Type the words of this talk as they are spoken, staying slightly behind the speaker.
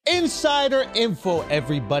Insider info,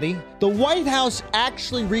 everybody. The White House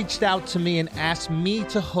actually reached out to me and asked me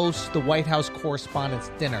to host the White House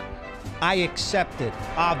Correspondents' Dinner. I accepted,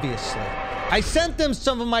 obviously. I sent them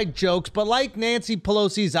some of my jokes, but like Nancy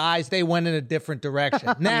Pelosi's eyes, they went in a different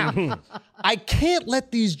direction. Now, I can't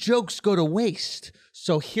let these jokes go to waste.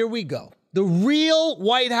 So here we go. The real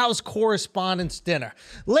White House Correspondents' Dinner.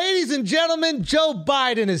 Ladies and gentlemen, Joe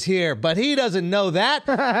Biden is here, but he doesn't know that.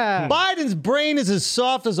 Biden's brain is as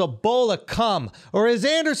soft as a bowl of cum, or as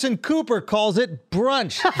Anderson Cooper calls it,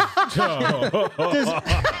 brunch.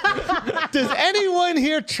 Does anyone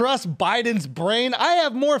here trust Biden's brain? I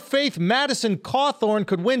have more faith Madison Cawthorn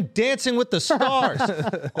could win Dancing with the Stars.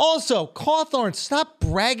 Also, Cawthorn, stop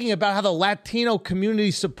bragging about how the Latino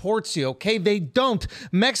community supports you, okay? They don't.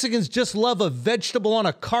 Mexicans just love a vegetable on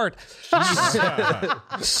a cart.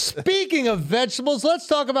 Speaking of vegetables, let's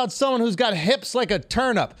talk about someone who's got hips like a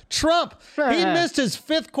turnip. Trump. He missed his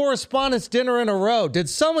 5th Correspondents' Dinner in a row. Did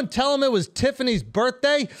someone tell him it was Tiffany's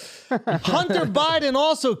birthday? Hunter Biden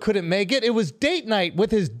also couldn't make it. It was date night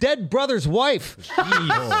with his dead brother's wife.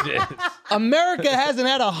 Jesus. America hasn't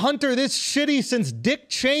had a Hunter this shitty since Dick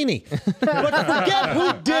Cheney. But forget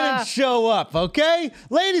who didn't show up, okay?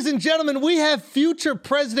 Ladies and gentlemen, we have future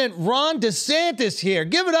President Ron DeSantis here.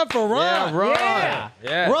 Give it up for Ron. Yeah, Ron.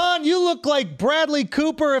 Yeah. Ron, you look like Bradley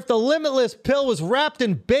Cooper if the Limitless pill was wrapped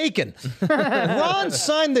in bacon. Ron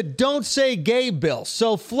signed the Don't Say Gay bill,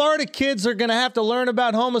 so Florida kids are going to have to learn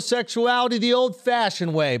about homosexuality the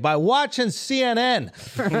old-fashioned way by watching CNN.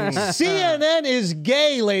 CNN is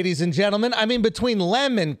gay, ladies and gentlemen. I mean, between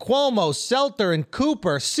Lemon, Cuomo, Seltzer, and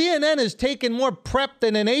Cooper, CNN has taken more prep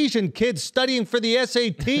than an Asian kid studying for the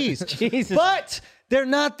SATs. Jesus. But they're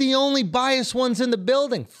not the only biased ones in the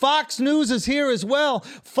building. Fox News is here as well.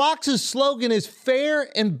 Fox's slogan is fair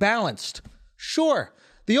and balanced. Sure,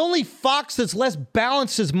 the only Fox that's less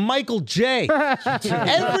balanced is Michael J.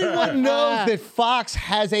 Everyone knows that Fox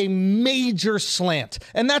has a major slant.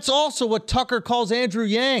 And that's also what Tucker calls Andrew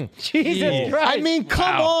Yang. Jesus Christ. I mean,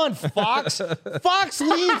 come on, Fox. Fox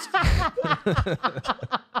leans...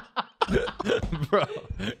 Bro.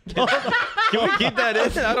 Can we keep that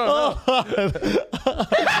in? I don't know.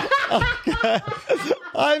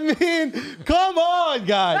 I mean, come on,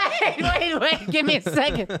 guys. Wait. Give me a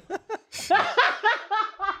second.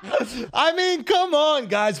 I mean, come on,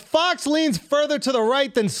 guys. Fox leans further to the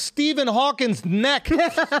right than Stephen Hawking's neck.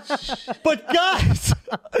 But guys,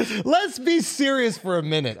 let's be serious for a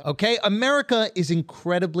minute, okay? America is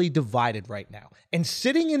incredibly divided right now. And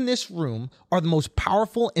sitting in this room are the most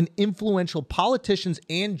powerful and influential politicians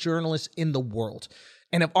and journalists in the world.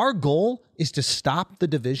 And if our goal is to stop the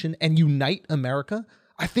division and unite America,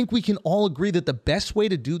 I think we can all agree that the best way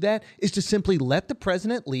to do that is to simply let the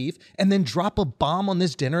president leave and then drop a bomb on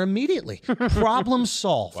this dinner immediately. Problem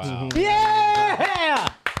solved. Wow. Yeah!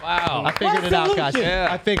 Wow. I figured it out, guys. Yeah.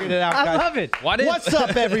 I figured it out, guys. I love it. What's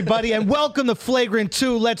up, everybody, and welcome to Flagrant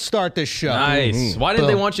 2. Let's start this show. Nice. Why didn't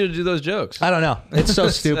they Boom. want you to do those jokes? I don't know. It's so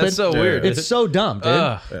stupid. That's so weird. It's so dumb,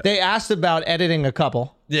 dude. They asked about editing a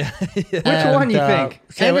couple. Yeah. Which one you think?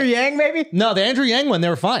 Andrew Yang, maymaybe? No, the Andrew Yang one, they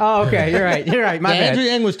were fine. Oh, okay. You're right. My bad. Andrew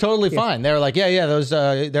Yang was totally fine. They were like, yeah, those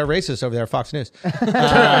they're racist over there at Fox News.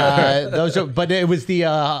 But it was the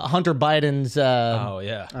Hunter Biden's Oh,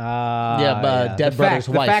 yeah. dead brother's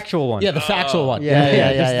wife. The factual one. Yeah, the factual one.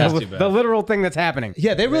 Yeah. That's too bad. The literal thing that's happening.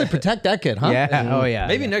 Yeah, they really protect that kid, huh? Yeah. Oh, yeah.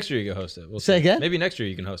 Maybe next year you can host it. We'll Say see. again? Maybe next year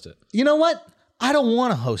you can host it. You know what? I don't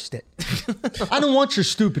want to host it. I don't want your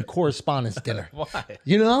stupid correspondence dinner. Why?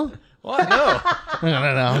 You know? Why? No.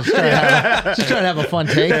 No. Just trying to have a fun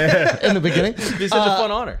take in the beginning. It'd be such a fun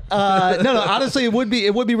honor. No. Honestly, it would be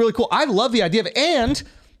really cool. I love the idea of it. And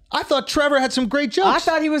I thought Trevor had some great jokes. I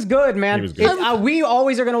thought he was good, man. He was good. We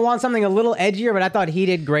always are going to want something a little edgier, but I thought he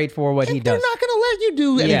did great for what he They're does. not going to let you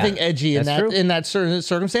do anything Yeah, edgy that's true. in that certain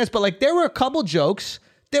circumstance. But like, there were a couple jokes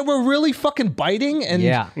that were really fucking biting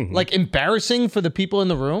and like embarrassing for the people in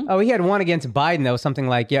the room. Oh, he had one against Biden, though. Something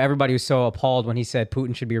like, everybody was so appalled when he said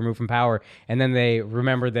Putin should be removed from power. And then they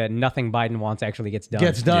remembered that nothing Biden wants actually gets done.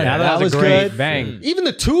 Yeah, that was a good. great bang. Even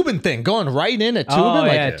the Tubin thing, going right in at Tubin. Oh,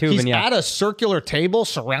 like, yeah, Tubin, he's yeah. at a circular table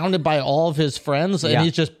surrounded by all of his friends, and Yeah.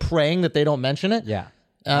 he's just praying that they don't mention it. Yeah.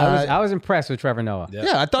 I was impressed with Trevor Noah.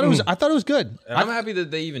 Yeah, I thought it was good. And I'm happy that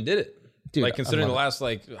they even did it. Dude, like, considering I the love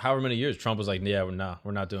last, however many years, Trump was like, yeah, we're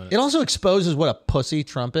not doing it. It also exposes what a pussy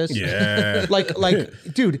Trump is. Yeah. like,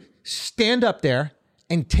 dude, stand up there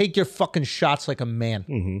and take your fucking shots like a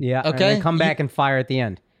man. Yeah. Okay. And then come back and fire at the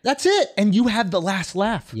end. That's it. And you have the last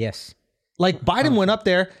laugh. Yes. Like Biden went up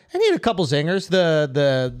there and he had a couple zingers.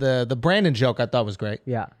 The Brandon joke I thought was great.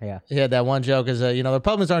 Yeah. He had that one joke is, the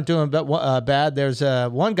Republicans aren't doing bad. There's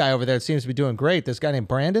one guy over there that seems to be doing great. This guy named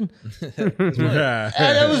Brandon. And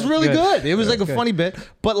it was really good. It was like a funny bit.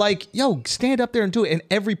 But like, stand up there and do it. And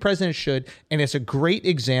every president should. And it's a great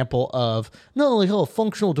example of not only how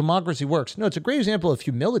functional democracy works. No, it's a great example of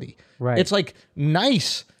humility. Right. It's like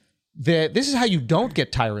nice that this is how you don't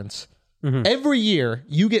get tyrants. Every year,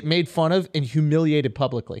 you get made fun of and humiliated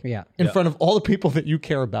publicly in front of all the people that you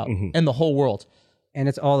care about and the whole world. And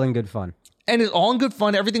it's all in good fun. And it's all in good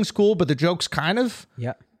fun. Everything's cool, but the jokes kind of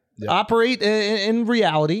operate in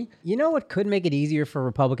reality. You know what could make it easier for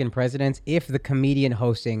Republican presidents if the comedian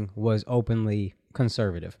hosting was openly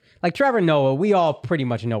conservative? Like Trevor Noah, we all pretty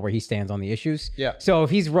much know where he stands on the issues. Yeah. So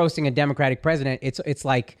if he's roasting a Democratic president, it's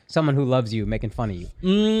like someone who loves you making fun of you.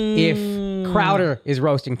 If Crowder is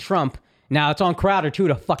roasting Trump, now, it's on Crowder, too,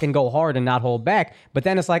 to fucking go hard and not hold back. But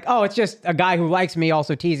then it's like, oh, it's just a guy who likes me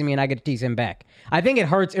also teasing me and I get to tease him back. I think it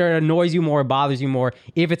hurts or it annoys you more or bothers you more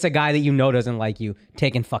if it's a guy that you know doesn't like you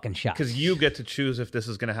taking fucking shots. Because you get to choose if this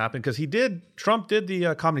is going to happen. Because Trump did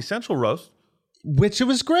the Comedy Central roast. Which it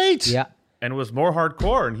was great. Yeah. And it was more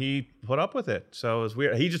hardcore, and he put up with it. So it was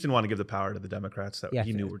weird. He just didn't want to give the power to the Democrats that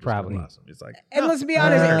he knew were just going to last him. He's like, and let's be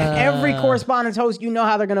honest, every correspondence host, you know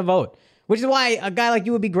how they're going to vote. Which is why a guy like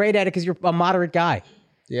you would be great at it because you're a moderate guy.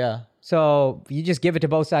 Yeah. So you just give it to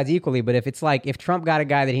both sides equally. But if it's like, if Trump got a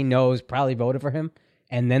guy that he knows probably voted for him,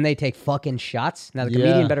 and then they take fucking shots, now the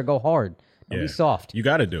comedian better go hard. Don't be soft. You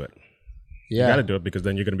got to do it. Yeah. You got to do it because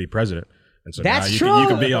then you're going to be president. And so That's now true. You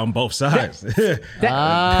can be on both sides. That's true. That'll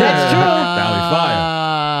be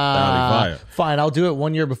fire. That'll be fire. Fine, I'll do it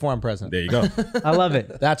 1 year before I'm president. There you go. I love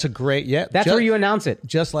it. That's a great, That's where you announce it.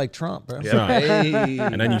 Just like Trump, bro. Yeah.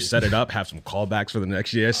 And then you set it up, have some callbacks for the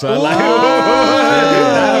next year. So like,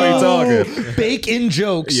 now we talking. Bake in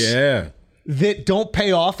jokes Yeah. that don't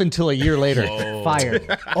pay off until a year later. Fire.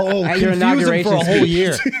 Confuse At your them inauguration for a whole speech.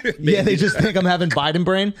 year. Yeah, they just think I'm having Biden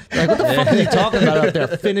brain. They're like, what the fuck are you talking about out there?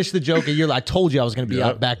 Finish the joke a year. I told you I was going to be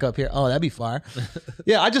back up here. Oh, that'd be fire.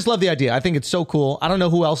 Yeah, I just love the idea. I think it's so cool. I don't know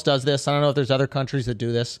who else does this. I don't know if there's other countries that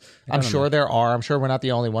do this. I'm sure there are. I'm sure we're not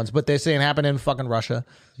the only ones. But this ain't happening in fucking Russia.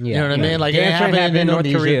 You know what I mean? Like, it ain't happening in North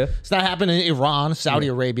Indonesia. Korea. It's not happening in Iran, Saudi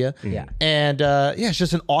Arabia. Yeah. And it's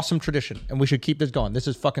just an awesome tradition. And we should keep this going. This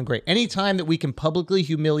is fucking great. Anytime that we can publicly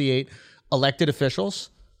humiliate elected officials,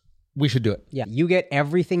 we should do it. Yeah, you get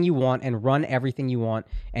everything you want and run everything you want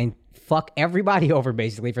and fuck everybody over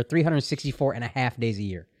basically for 364 and a half days a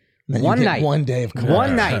year. Then One you get night. one day of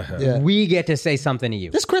One night. Yeah. We get to say something to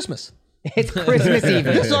you. This Christmas. It's Christmas Eve.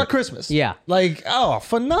 This is our Christmas. Yeah. Like,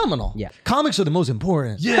 phenomenal. Yeah. Comics are the most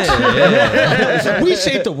important. yeah. We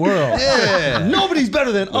shape the world. Yeah. Nobody's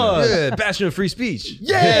better than us. Yeah, bastion of free speech.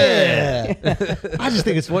 Yeah. I just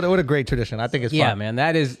think it's what a great tradition. I think it's Yeah, fun. man,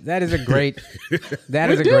 that is a great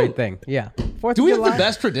great thing. Yeah. Fourth Do of we have July, the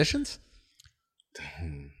best traditions?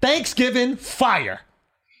 Thanksgiving, fire.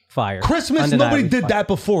 fire. Christmas, Undeniably nobody did fire. that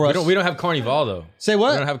before us. We don't have Carnival though. Say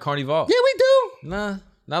what? We don't have Carnival. Yeah, we do. Nah,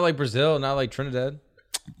 not like Brazil, not like Trinidad.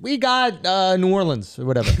 We got New Orleans or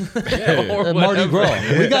whatever. Or Mardi whatever.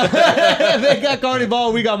 Gras. We got they got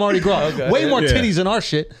Carnival. We got Mardi Gras. Way more titties than our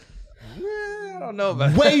shit. I don't know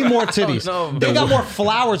about Way more titties. know. They got more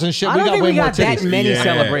flowers and shit. I We don't got think way we more got that titties. many Yeah.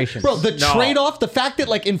 celebrations. Bro, the trade-off, the fact that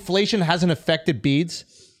like inflation hasn't affected beads,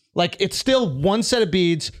 like it's still one set of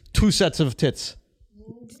beads, two sets of tits.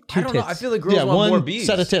 I don't know. I feel like girls Yeah, want one more beads.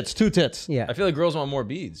 set of tits, two tits. yeah. I feel like girls want more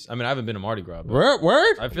beads. I mean, I haven't been to Mardi Gras, but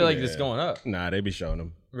Word? I feel like it's going up. Nah, they be showing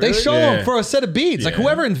them. They show Yeah. them for a set of beads. Like Yeah.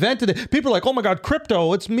 whoever invented it, people are like, oh my God,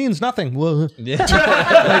 crypto, it means nothing. Well, Yeah.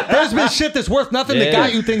 like, there's been shit that's worth nothing that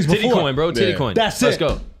got you things Titty before. coin, bro. Titty Yeah. coin. That's Let's it.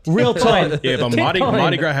 go. Real talk. Yeah, but Bitcoin.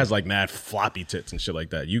 Mardi Gras has like mad floppy tits and shit like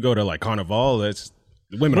that. You go to like Carnival, that's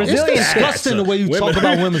women are It's Brazilian disgusting the way you talk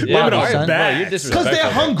about women's Yeah, bodies, bro, son. bro, you're Because disrespectful.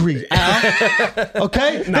 they're hungry, Al.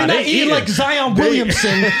 Okay? They're not they eating eating. like Zion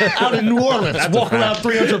Williamson out in New Orleans, walking around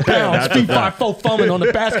 300 pounds, That's a feet 5'4" thumbing on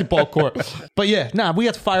the basketball court. But yeah, we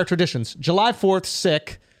got fire traditions. July 4th,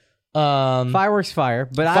 sick. Fireworks fire.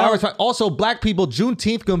 But Fireworks. Also, black people,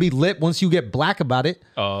 Juneteenth gonna be lit once you get black about it.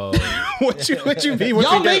 what you mean?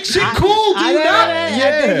 Y'all make shit cool, do you not?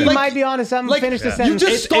 I think he Like- might be onto something. Like, Finish the you sentence.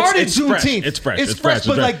 just started it's fresh. Juneteenth. It's fresh. It's It's fresh, fresh.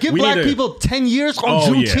 but It's like fresh. give We black need to- people 10 years on Oh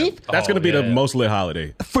Juneteenth? yeah, that's gonna be the yeah. most lit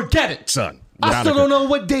holiday, Forget it. son. I Without still a- don't know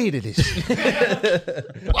what date it is.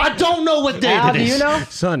 I don't know what date Al, it do is. you know?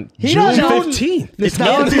 Son, He June don't know. 15th. It's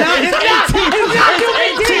not. It's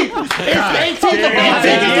 18th. It's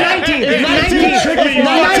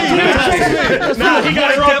 18th. Nah, he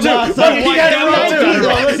got it wrong too.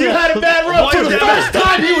 You had it bad wrong. For the first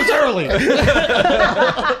time, he was early.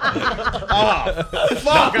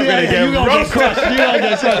 Fuck, I'm gonna get roasted.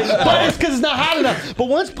 But it's because it's not hot enough. But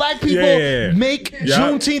once black people make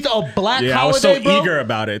Juneteenth a black holiday, I was so bro, eager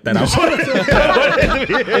about it that I was.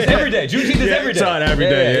 It's every day. Juneteenth is every day. It's on every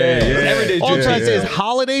day. It's every day. all I'm trying to say Juneteenth. is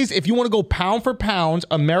holidays, if you want to go pound for pound,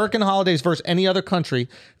 American holidays versus any other country,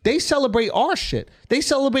 they celebrate our shit. They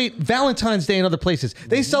celebrate Valentine's Day in other places.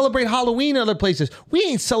 They celebrate Halloween in other places. We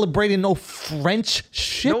ain't celebrating no French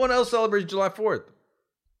shit. No one else celebrates July 4th.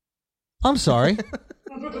 I'm sorry.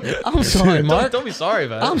 I'm sorry, Mark. Don't be sorry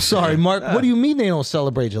about it. I'm sorry, Mark. What do you mean they don't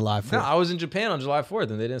celebrate July 4th? No, I was in Japan on July 4th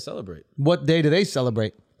and they didn't celebrate. What day do they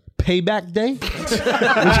celebrate? Payback Day?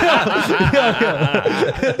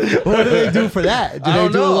 What do they do for that? Do they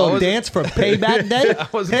do a little dance for Payback Day?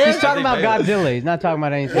 He's talking about Godzilla. He's not talking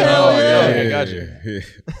about anything. I got you.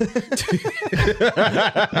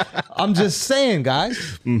 I'm just saying, guys.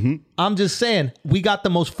 Mm-hmm. I'm just saying, we got the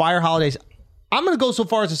most fire holidays. I'm going to go so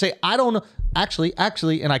far as to say, I don't know. Actually,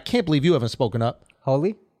 and I can't believe you haven't spoken up.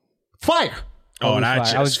 Holy? Fire. Oh, and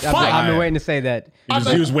I've been waiting to say that.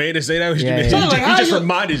 You was waiting to say that? Yeah. He just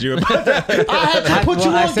reminded you about that. I had to put you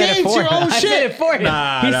on game to your own I shit. said it for him.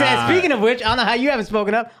 He said, speaking of which, I don't know how you haven't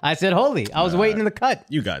spoken up. I said, holy. I was waiting in the cut.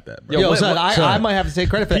 You got that, bro. Yo, son, I might have to take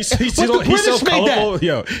credit for that. He's What's the British so made that? colorful.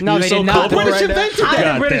 Yo, No, they did not. The British invented How did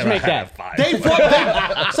that. the British make that? They brought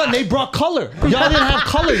that. Son, they brought color. Y'all didn't have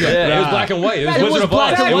color yet. Yeah, it was black and white. It was It was Wizard of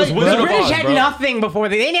black Oz. and It was white, Wizard The of British Oz, had bro. nothing before.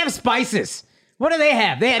 They didn't have spices. What do they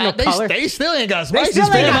have? They had no color. They still ain't got They spices. still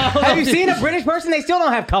ain't man. got, have you seen a British person? They still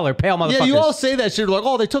don't have color. Pale motherfuckers. Yeah, you all say that shit like,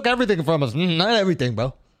 oh, they took everything from us. Not everything,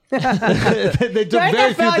 bro. They took Ain't very that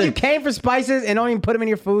few felt like you things. came for spices and don't even put them in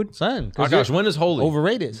your food? Son, Oh gosh, when is holy?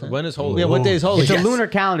 overrated. Son. When is holy? Yeah, what day is holy? It's a Yes. lunar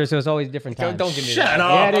calendar, so it's always different times. Don't give me Shut that. up.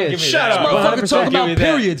 Yeah, it Don't is. give me Shut that. up. Motherfucker 100%. talking about Give me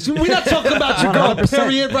that. periods. We're not talking about your girl 100%.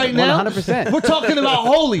 period right now. 100%. We're talking about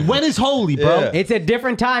holy. When is holy, bro? Yeah. It's a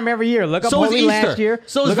different time every year. Look up So is Holy Easter. last year.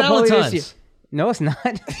 So is Look up Holy this Valentine's. year. No, it's not.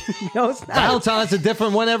 No, it's not. Valentine's a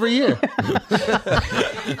different one every year.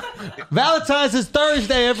 Valentine's is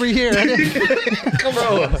Thursday every year.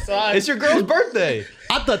 Bro, it's your girl's birthday.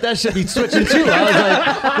 I thought that should be switching too. I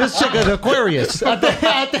was like, this chick is Aquarius.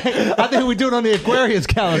 I think we do it on the Aquarius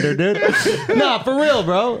calendar, dude. Nah, for real,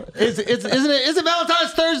 bro. Isn't it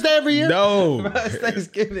Valentine's Thursday every year? No. It's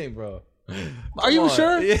Thanksgiving, bro. Are you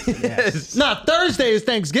sure? Yes. Nah, Thursday is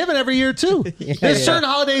Thanksgiving every year too. There's certain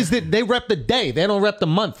holidays that they rep the day. They don't rep the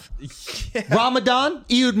month. Ramadan,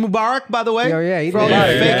 Eid Mubarak, by the way. Yo, yeah, Eid For all you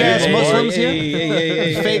Mubarak. fake ass Yeah, Muslims yeah,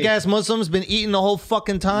 here. Fake ass Muslims been eating the whole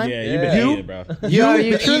fucking time. Yeah, you've been eating, bro. You Yo, been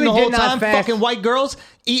you eating truly the whole did not time. fast. Fucking white girls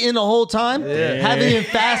eating the whole time. Haven't even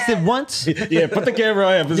fasted once. Yeah, put the camera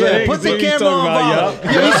on him. Yeah, put the camera on.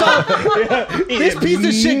 Yo, you saw this piece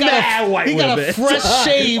of shit got a fresh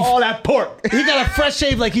shave. All that pork. He got a fresh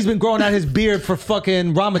shave like he's been growing out his beard for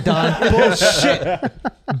fucking Ramadan. Bullshit.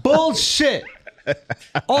 Bullshit.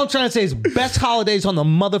 All I'm trying to say is best holidays on the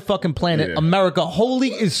motherfucking planet. Yeah. America. Holy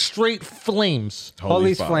is straight flames.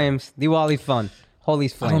 Holi's fire. flames. Diwali's fun.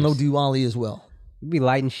 Holi's I flames. don't know Diwali as well. We be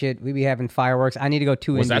lighting shit. We be having fireworks. I need to go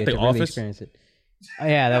to Was India that to The really Office? experience it. Oh,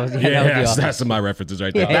 yeah, that was Yeah, that was the that's, office. that's some of my references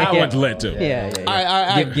right there. Yeah, That yeah. one's lit too. Yeah. All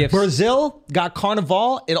right. Give gifts. Brazil got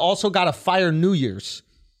Carnival. It also got a Fire New Year's.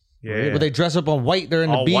 Yeah. Where they dress up on white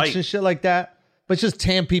during the All beach white. and shit like that. But it's just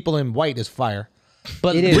tan people in white is fire.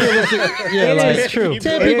 But It is. realistic, yeah, It like, is true.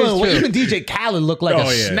 Tan It people is in white. true. Even DJ Khaled looked like Oh,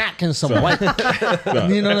 a yeah. snack in some white.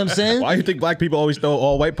 You know what I'm saying? Why do you think black people always throw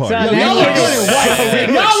all white parties? Son, Yo, y'all look good in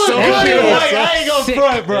white. Y'all look good in white. I ain't gonna Sick.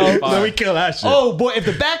 front, bro. Then we kill that shit. Oh boy, if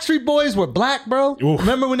the Backstreet Boys were black, bro, Oof.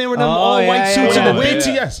 remember when they were in them Oh, all yeah, white yeah, suits yeah. in the wind?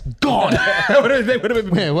 BTS. Gone. They would have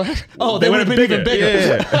been. Man, what? Oh, they They would have been even bigger.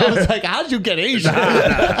 Yeah. I was like, how'd you get Asian?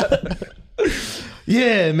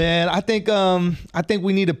 Yeah, man. I think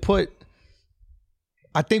we need to put.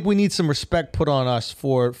 I think we need some respect put on us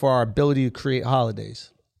for our ability to create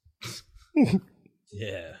holidays.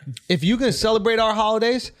 Yeah. If you can celebrate our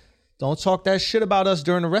holidays, don't talk that shit about us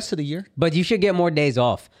during the rest of the year. But you should get more days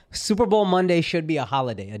off. Super Bowl Monday should be a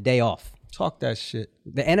holiday, a day off. Talk that shit.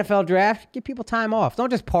 The NFL draft, give people time off. Don't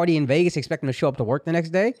just party in Vegas, expect them to show up to work the next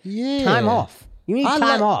day. Yeah. Time off. You need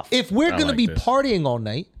time off. If we're going to like be this. partying all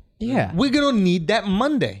night, yeah. we're going to need that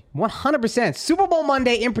Monday. 100%. Super Bowl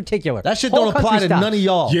Monday in particular. That shit Whole don't apply country to stops. none of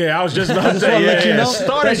y'all. Yeah, I was just about to Just want say. to let you know.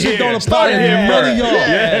 Started That shit here. don't apply Started to here. none of y'all.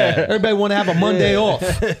 Yeah. Everybody want to have a Monday off.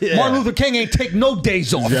 Martin Luther King ain't take no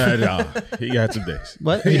days off. Yeah, no. He had some days.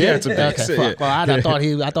 What? He had some days. Okay, fuck. Well, I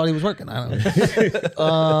thought he was working. I don't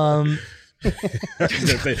know.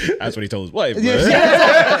 That's what he told his wife. Yeah,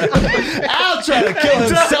 bro. Al tried to kill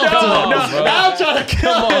himself. Al tried to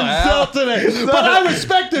kill himself. belt today. But I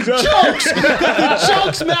respect the jokes. The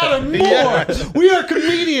jokes matter more. We are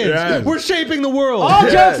comedians. Yes. We're shaping the world. All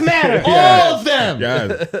jokes matter. All of them.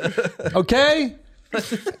 Yes. Okay?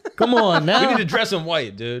 Come on now. We need to dress in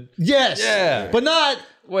white, dude. Yes. Yeah. But not...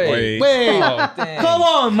 Wait. Oh, come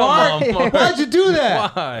on, Mark. Why'd you do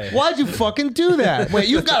that? Why? Why'd you fucking do that? Wait,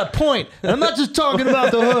 you've got a point. And I'm not just talking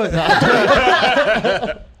about the hood.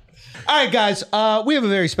 No. All right, guys. We have a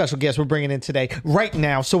very special guest we're bringing in today, right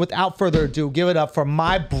now. So without further ado, give it up for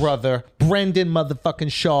my brother, Brendan motherfucking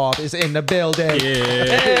Schaub is in the building.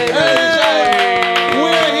 Yeah. Hey.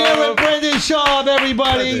 We're here with Brendan Schaub,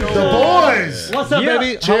 everybody. The boys. What's up,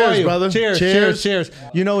 baby? Cheers, How are you? brother. Cheers.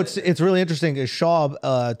 You know, it's really interesting.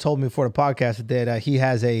 Schaub told me before the podcast that he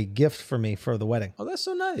has a gift for me for the wedding. Oh, that's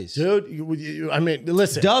so nice. Dude, I mean,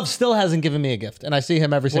 listen. Dove still hasn't given me a gift, and I see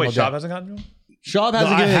him every single day. Schaub hasn't gotten you? Schaub No,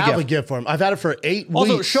 hasn't I given me have a a gift. gift for him. I've had it for 8 weeks.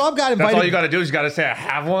 Also, Schaub got invited. That's all you got to do is you got to say, I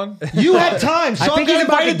have one. You had time. Schaub think got he's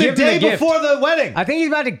about to invited the give him day the gift. before the wedding. I think he's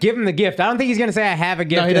about to give him the gift. I don't think he's going to say I have a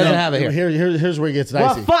gift. No, he doesn't have it here. Here's where it gets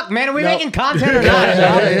Well, dicey. fuck, man. Are we No. making content or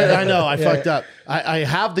Yeah, not? I know. I fucked up. I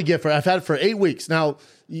have the gift for. I've had it for 8 weeks now.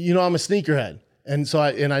 You know, I'm a sneakerhead, and so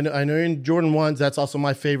I know you're in Jordan 1s. That's also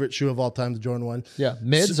my favorite shoe of all time, the Jordan 1. Yeah,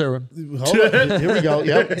 mids or Hold on. Here we go.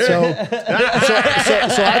 Yep. So I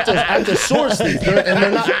have to source these,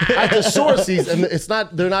 I have to source these, and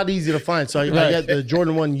they're not easy to find. So I get the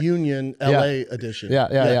Jordan 1 Union LA edition.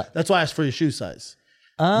 Yeah. That's why I asked for your shoe size.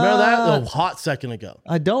 Remember that? A hot second ago.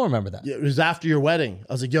 I don't remember that. It was after your wedding.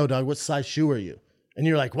 I was like, "Yo, dog, what size shoe are you?" And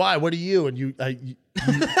you're like, "Why? What are you?" And you're like,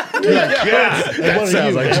 That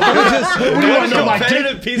sounds like what do you want to know? My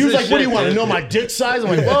competitive dick? piece He was of like, "What do you shit, want to dude." know? My dick size?"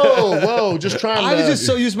 I'm like, "Whoa, just trying to." I was just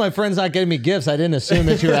so used to my friends not getting me gifts. I didn't assume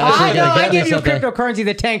that you were actually I going know. to I get me gave you a something. cryptocurrency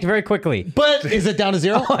that tanked very quickly. But is it down to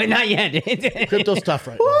zero? Oh, not yet. Crypto's tough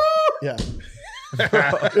right now. Yeah.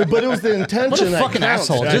 But it was the intention. What a that fucking counts,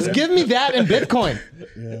 asshole. right? Just give me that in Bitcoin.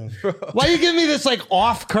 Why you give me this like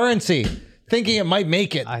off currency thinking it might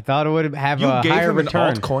make it? I thought it would have You a gave hire him an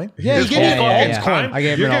return. altcoin? Yeah, you This gave me whole an fucking altcoin. time? I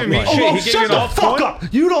gave You're him an giving me altcoin. shit. Oh, He gave shut you an the fuck altcoin?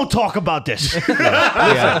 up. You don't talk about this.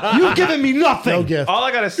 Yeah. You've given me nothing. No gift. All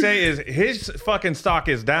I gotta say is his fucking stock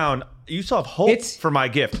is down. You still have hope It's- for my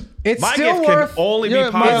gift. it's My still gift worth- can only be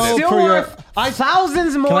You're- positive. It's still For your- worth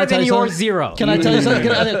thousands Can I more tell than you your something? zero. Can I tell you something?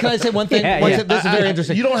 Can I say one thing? Yeah, One yeah. thing- This is very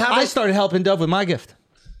interesting. You don't have I it? started helping Dove with my gift.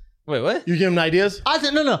 Wait, what? You give him ideas? I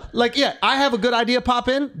said, no. Like, yeah, I have a good idea pop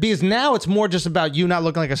in because now it's more just about you not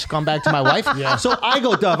looking like a scumbag to my wife. So I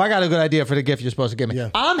go, Dove, I got a good idea for the gift you're supposed to give me. Yeah.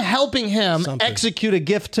 I'm helping him Something. execute a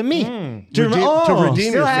gift to me. To redeem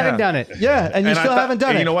Still yourself. haven't done it. Yeah, and you still haven't done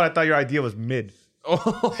and it. You know what? I thought your idea was mid.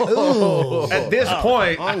 At this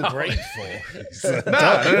point, Ungrateful.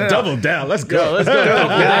 Double down. Let's go. Let's go.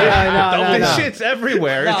 No. this shit's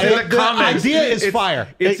everywhere. It's No, in the comments. idea is It's- fire.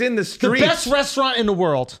 It's in the The streets. best restaurant in the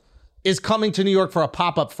world is coming to New York for a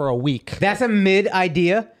pop-up for a week. That's a mid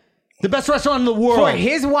idea. The best restaurant in the world. For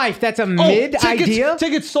his wife, that's a mid idea.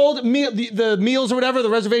 Tickets sold. The meals or whatever, the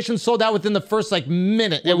reservations sold out within the first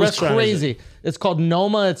minute. It was restaurant is crazy. It's called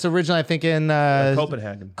Noma. It's originally, I think, in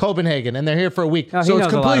Copenhagen, and they're here for a week. Oh, he So it's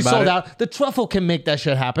knows a lot completely about sold it. out. The truffle can make that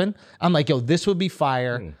shit happen. I'm like, yo, this would be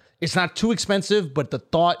fire. It's not too expensive, but the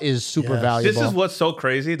thought is super Yes. valuable. This is what's so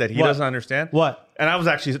crazy that he What? doesn't understand. What? And I was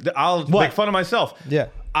actually, I'll make fun of myself. Yeah.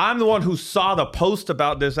 I'm the one who saw the post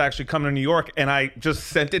about this actually coming to New York, and I just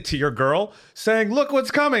sent it to your girl saying, look what's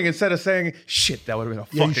coming, instead of saying, shit, that would have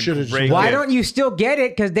been a you should've fucking great just- Why gift. don't you still get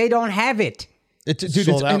it? Because they don't have it. Dude,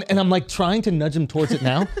 Sold out. and I'm like trying to nudge him towards it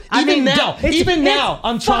now. I even mean, now, it's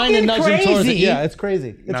I'm trying to fucking nudge him towards it. crazy. Yeah, it's crazy.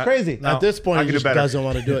 It's Not- crazy. no. At this I point, can he do just better. doesn't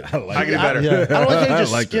want to do it. I can do better. I don't like how you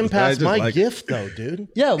just I like skim this. past I just my like gift, though, dude.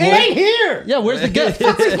 Yeah, It ain't here. Yeah, where's the gift?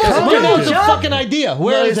 supposed to Right now, do, it's a John? fucking idea.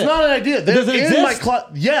 Where No, is it's it? not an idea. Does it in my exist?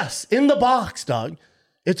 yes, in the box, dog.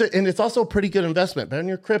 And it's also a pretty good investment. Better than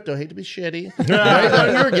your crypto. Hate to be shitty. Right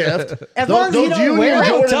on your gift. As long as you don't Union wear it,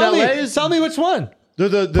 Jordan Tell me, LAs. tell me which one.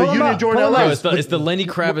 The Pull 'em Union up, Jordan pull 'em up. LAs. It's the Lenny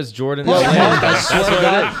Kravitz Jordan. Well, LA. Mark, I That's swear what to it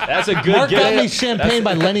God. is. That's a good Mark got me gift. champagne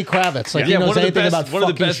by Lenny Kravitz. Like he Yeah, knows one of the anything best. about One of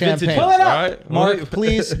the fucking best champagne. vintages. Pull it up. All right, Mark,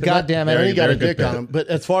 please, goddamn There you it. got a very good dick pick. on them. But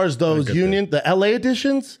as far as those Union, the LA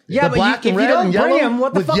editions, Yeah, the but black if and you red don't and bring yellow 'em,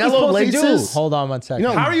 what the with fuck you yellow supposed to do? laces. Hold on one second. You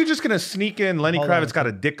know, How are you just going to sneak in Lenny Hold on. Kravitz got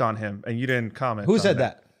a dick on him and you didn't comment? Who on said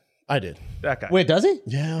that? I did. That guy. Wait, does he?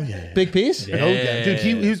 Yeah. Big piece? Oh, yeah. Dude,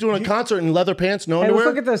 he was doing a concert in leather pants, no Hey, underwear.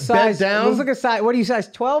 let's look at the bent size. down. Let's look at size. What do you size?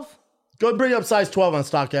 12? Go bring up size 12 on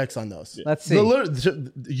StockX on those. Let's see.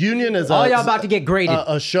 The Union is Oh, y'all about to get graded.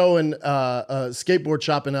 a show in a skateboard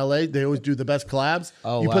shop in LA. They always do the best collabs.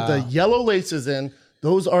 Oh, you put the wow. yellow laces in.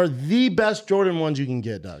 Those are the best Jordan ones you can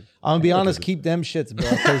get, Doug. I'm gonna be honest, keep them shits, bro.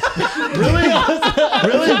 'cause Really?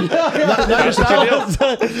 Really? That's how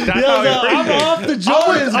it is. I'm off the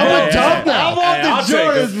Jordans, I'm bro. a dub now. I'm off the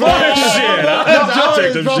Jordans, bro. I'll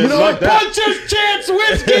take them shit. Fuck that. Punches Chance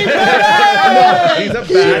Whiskey, baby. He's a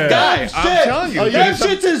bad guy. Shit. I'm telling you. That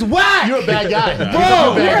shit's is whack. You're a bad guy.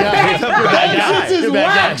 Bro, You're a bad guy. that shit's is You're a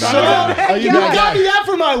whack, bad guy. son. You You bad got guy. me that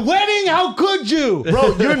for my wedding? How could you?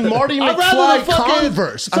 Bro, you're in Marty I'd rather McFly the fucking-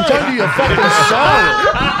 Converse. I'm telling you, you're fucking solid.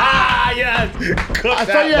 Yes. I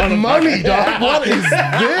thought you had money, dog. What is this?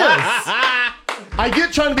 I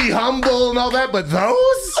get trying to be humble and all that, but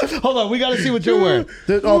those? Hold on, we got to see what you're wearing.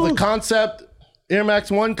 The concept Air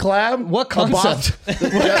Max 1 collab. What concept?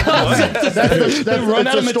 That's run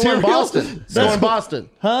out of a store in material? Boston. Store in Boston.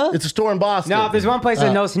 Huh? It's a store in Boston. No, if there's one place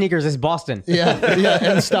that knows sneakers, it's Boston. Yeah,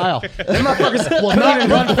 and style. Them motherfuckers couldn't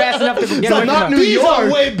even run fast enough to get away not from New them. These are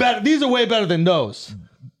York. way better. These are way better than those.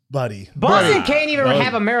 buddy. Boston can't even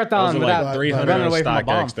have a Those marathon are without like 300 running on away from a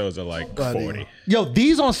bomb. StockX. Those are like Buddy. 40. Yo,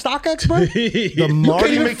 these on StockX, bro? The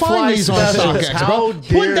Marty even find McFly these on specials. StockX, How bro. dare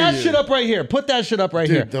Put that you. shit up right here. Put that shit up right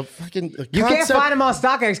here. Dude, the fucking You can't find them on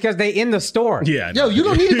StockX because they in the store. Yeah. Yo, you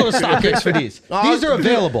don't need to go to StockX for these. These are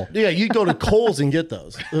available. Yeah, you go to Kohl's and get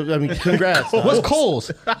those. I mean, congrats. What's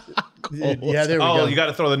Kohl's? Yeah, there we Oh, go. you got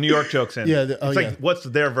to throw the New York jokes in. Yeah, It's like, what's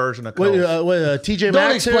their version of Wait, Coles? TJ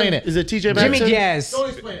Maxx? Don't explain it. Is it TJ Maxx? Jimmy Jazz.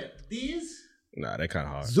 explain it. These? Nah, they're kind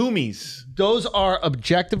of hard. Zoomies. Those are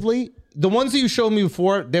objectively, the ones that you showed me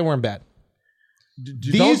before, they weren't bad.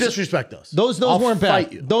 Don't disrespect us. Those I'll weren't fight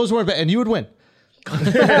bad. you. Those weren't bad, and you would win.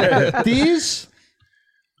 These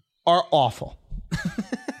are awful.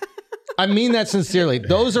 I mean that sincerely.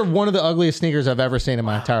 Those are one of the ugliest sneakers I've ever seen in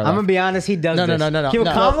my entire life. I'm gonna be honest. He does. No, this. no. He'll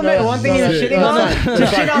No, compliment no, one thing no, he's no, shitting no, on. no, To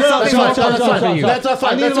shit on something more fun for you. That's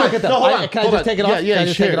I need to look at that. No, hold on. Can I just take it off? Yeah, Can I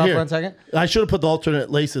just take it off for a second? I should have put the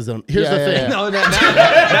alternate laces in them. Here's the thing. No,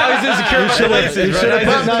 Now he's insecure about the laces. right?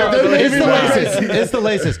 It's the laces. It's the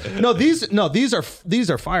laces. No, these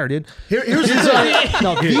are fire, dude. Here's the thing.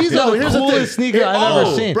 These are here's the the coolest thing. sneaker I've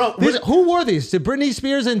ever seen. Bro, Who wore these? Did Britney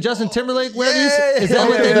Spears and Justin Timberlake wear these? Is that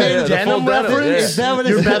what they made? Denim reference? Is that what it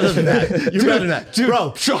You're is? better than that. You're better than that. Dude,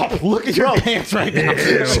 Bro, Chop, look at your pants right now.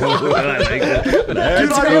 dude,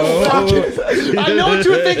 are you fucking... I know what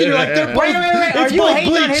you were thinking. You're like, they're both, Wait. Are it's you both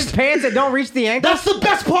hating on bleached. his pants that don't reach the ankle? That's the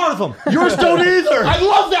best part of them. Yours don't either. I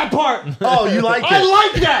love that part. Oh, you like it? I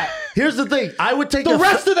like that. Here's the thing. I would take The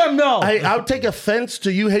rest of them, no. I would take offense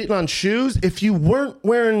to you hating on shoes if you weren't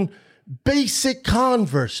wearing basic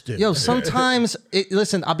Converse, dude. Yo, sometimes,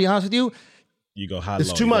 listen, I'll be honest with you. You go high It's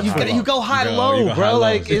low. too much. You go high low, you go bro. high-low.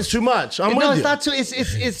 Like It's too much. I'm with no, you. it's not too.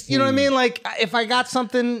 It's. You know what I mean? Like, if I got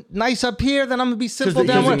something nice up here, then I'm gonna be simple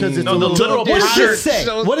down one. because it's No, a the little... literal What does pattern this say?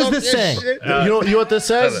 shows What is up this your saying? shit. You know what this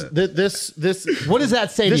says? This What does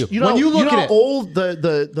that say to you? you know, When you look know at it, how old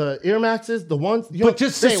the Air Maxes, the ones. But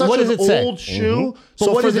just say, it's such what does an it say? Old shoe. But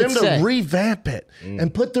So what for does it them to say? revamp it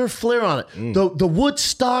and put their flair on it, the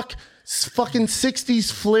Woodstock fucking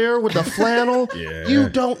 60s flair with the flannel. Yeah. You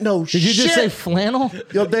don't know did you just say shit. flannel?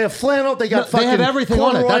 Yo, they have flannel. They got No, they fucking have everything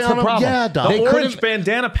on it. corduroy That's the them. problem. Yeah, dog. They The couldn't- orange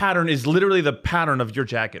bandana pattern is literally the pattern of your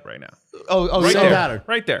jacket right now. Oh, Right so there. pattern.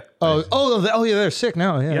 Right there. Oh, yeah, they're sick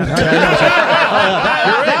now. Yeah.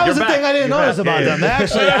 That was the thing I didn't notice about them. They're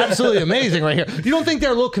actually absolutely amazing right here. You don't think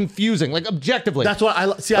they're a little confusing, like objectively? That's what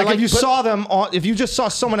I see. like, I like if you put- saw them on, if you just saw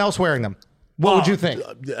someone else wearing them, what would you think?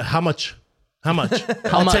 How much? How much?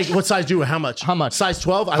 much? What size do you wear? How much? How much? Size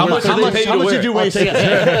 12? How much did you weigh?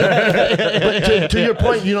 But to your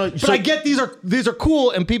point, you know. But I get these are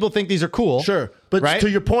cool, and people think these are cool. Sure, but right? to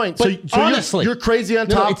your point, But so honestly, you're crazy on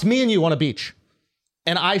No, top. it's me and you on a beach,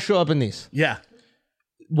 and I show up in these. Yeah,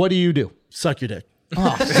 What do you do? suck your dick. Dude,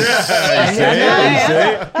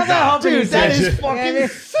 that is fucking The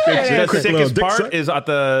Quick little sickest dick part suck. is at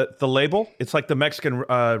the label. It's like the Mexican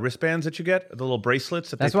wristbands that you get, the little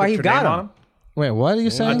bracelets that That's they why put he your got name them. on them. Wait, what are you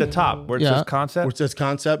At saying? the top where it Yeah. says concept. Which says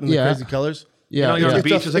concept and the Yeah. crazy colors. Yeah, know, you're on yeah. the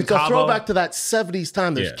beaches in It's a Cabo. throwback to that 70s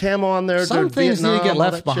time. There's camo on there. Some there's things need to Vietnam, get all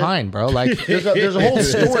left that shit. behind, bro. Like There's a whole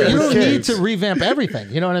story. you with don't need kids. to revamp everything.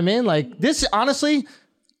 You know what I mean? Like this, honestly,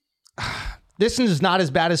 this is not as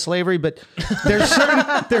bad as slavery, but there's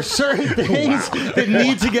certain things that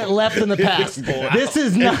need to get left in the past. This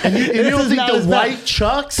is not. And you this don't is think not the as bad. white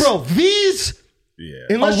chucks? bro? These. Yeah.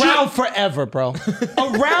 Unless you- Around forever, bro.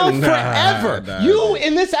 Around forever. nah. You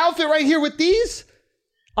in this outfit right here with these?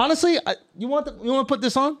 Honestly, you want to put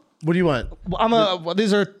this on? What do you want?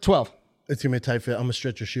 These are 12. It's gonna be a tight fit. I'm gonna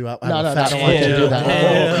stretch your shoe out. No, have no, a I fat don't want you to do foot.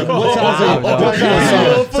 that. What size are you? What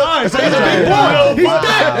size are you? So he's a big boy. He's thick.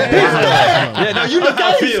 Yeah, no, you know how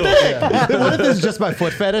I feel. What if this is just my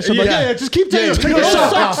foot fetish? I'm like, yeah, just keep taking Take your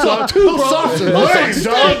socks off, too, bro. Socks and legs,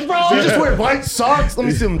 dog. You just wear white socks. Let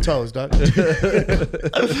me see them toes, dog.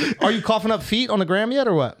 Are you coughing up feet on the gram yet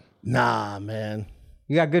or what? Nah, man.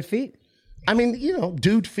 You got good feet? I mean,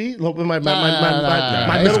 dude feet. Look, my middle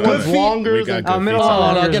It's good one's feet. longer. We got than- good feet. middle Oh,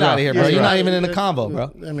 longer no, is get out rough. of here, bro. Yeah, You're not right. even in the combo,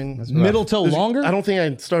 bro. I mean, Middle toe longer? I don't think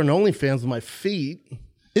I started OnlyFans with my feet.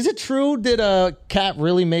 Is it true? Did Kat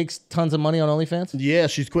really makes tons of money on OnlyFans? Yeah,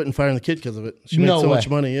 she's quitting firing the kid because of it. She makes No so way. much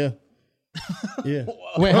money. Yeah. Yeah.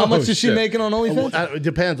 Wait, how much is she shit. making on OnlyFans? It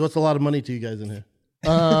depends. What's a lot of money to you guys in here? If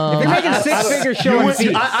you're making six figures showing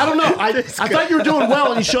feet. I don't know. I thought you were doing well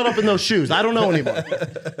and you showed up in those shoes. I don't know anymore.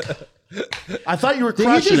 I thought you were Did he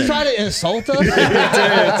crushing just it. try to insult us?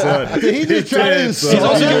 Did he just try to He's insult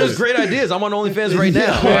also giving us? us great ideas. I'm on OnlyFans right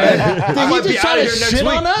now. Did I he might be just out try of to here next shit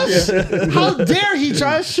week. on us? How dare he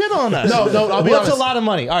try to shit on us? No, I'll be What's honest. a lot of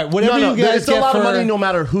money? All right, whatever you guys it's a get lot for, of money no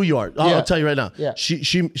matter who you are. Yeah. I'll tell you right now. Yeah.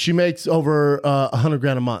 She makes over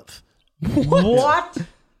 $100,000 a month. What?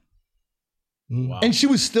 And she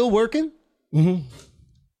was still working? I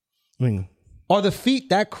mean, Are the feet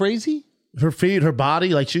that crazy? her feet, her body,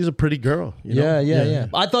 like she's a pretty girl. You know? Yeah.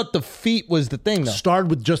 I thought the feet was the thing, though. Start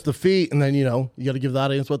with just the feet, and then you got to give the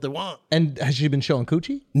audience what they want. And has she been showing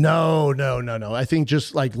coochie? No. I think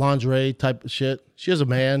just like lingerie type of shit. She has a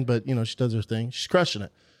man, but she does her thing. She's crushing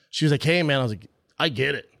it. She was like, "Hey, man," I was like, "I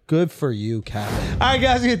get it." Good for you, Kat. All right,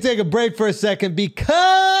 guys, we're going to take a break for a second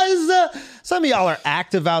because some of y'all are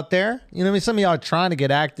active out there. You know what I mean? Some of y'all are trying to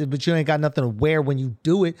get active, but you ain't got nothing to wear when you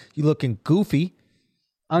do it. You looking goofy.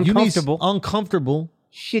 Uncomfortable. Uncomfortable.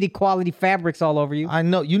 Shitty quality fabrics all over you. I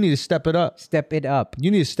know. You need to step it up. Step it up.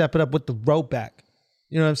 You need to step it up with the row back.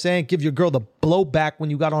 You know what I'm saying? Give your girl the blow back when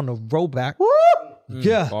you got on the row back.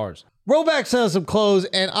 Yeah. Bars. Rowback sells some clothes,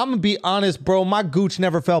 and I'm gonna be honest, bro. My gooch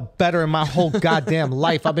never felt better in my whole goddamn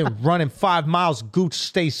life. I've been running 5 miles. Gooch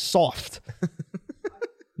stays soft.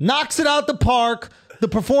 Knocks it out the park. The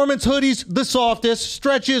performance hoodies, the softest.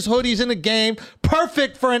 Stretches hoodies in the game.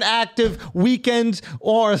 Perfect for an active weekend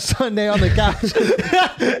or a Sunday on the couch.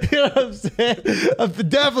 You know what I'm saying? I'm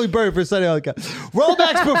definitely perfect for Sunday on the couch.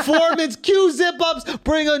 Rollback's performance Q zip-ups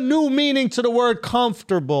bring a new meaning to the word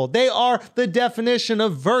comfortable. They are the definition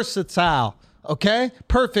of versatile. Okay?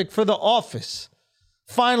 Perfect for the office.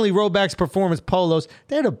 Finally, Rollback's performance polos.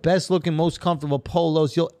 They're the best looking, most comfortable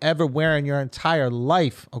polos you'll ever wear in your entire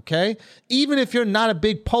life, okay? Even if you're not a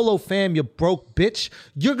big polo fan, you broke bitch,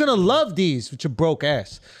 you're gonna love these with your broke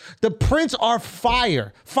ass. The prints are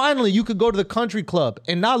fire. Finally, you could go to the country club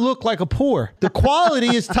and not look like a poor. The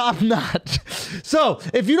quality is top notch. So,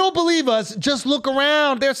 if you don't believe us, just look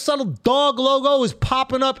around. Their subtle dog logo is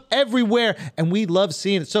popping up everywhere, and we love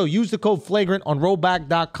seeing it. So, use the code FLAGRANT on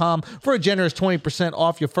rollback.com for a generous 20%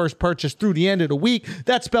 off your first purchase through the end of the week.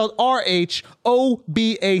 That's spelled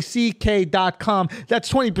RHOBACK.com.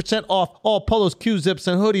 That's 20% off all polos, Q-zips,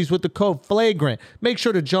 and hoodies with the code FLAGRANT. Make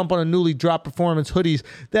sure to jump on a newly dropped performance hoodies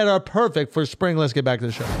that are perfect for spring. Let's get back to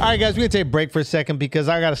the show. All right, guys, we're going to take a break for a second because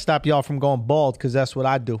I got to stop y'all from going bald because that's what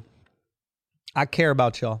I do. I care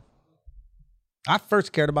about y'all. I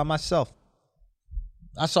first cared about myself.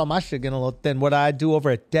 I saw my shit getting a little thin. What I do over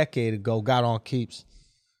a decade ago got on Keeps.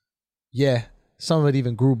 Yeah. Some of it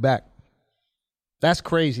even grew back. That's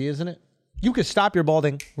crazy, isn't it? You could stop your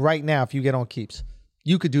balding right now if you get on Keeps.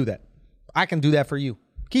 You could do that. I can do that for you.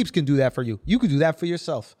 Keeps can do that for you. You could do that for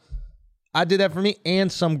yourself. I did that for me,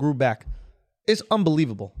 and some grew back. It's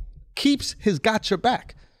unbelievable. Keeps has got your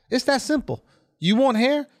back. It's that simple. You want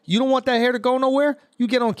hair? You don't want that hair to go nowhere? You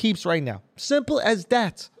get on Keeps right now. Simple as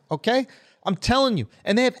that, okay? I'm telling you.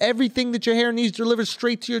 And they have everything that your hair needs delivered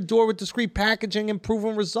straight to your door with discreet packaging and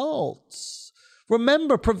proven results.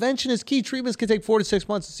 Remember, prevention is key. Treatments can take 4 to 6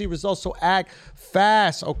 months to see results, so act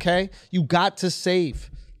fast, okay? You got to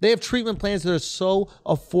save. They have treatment plans that are so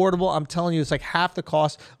affordable. I'm telling you, it's like half the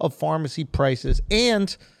cost of pharmacy prices.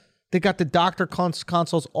 And they got the doctor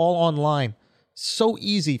consults all online. So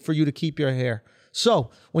easy for you to keep your hair. So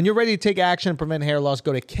when you're ready to take action and prevent hair loss,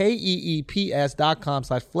 go to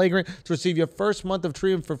keeps.com/flagrant to receive your first month of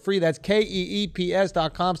treatment for free. That's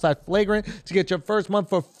keeps.com/flagrant to get your first month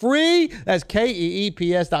for free. That's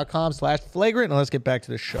keeps.com/flagrant. Now let's get back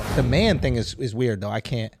to the show. The man thing is weird though. I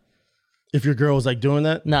can't. If your girl was like doing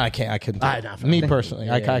that, No, I can't. I couldn't do I it. know. Me personally,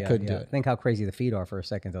 I couldn't do yeah. it. Think how crazy the feet are for a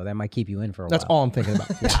second, though. That might keep you in for a That's while. all I'm thinking about.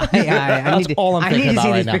 I need to, all I'm I thinking need to about see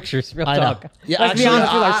right these now. pictures. Real I know. talk. Yeah, Let's be actually,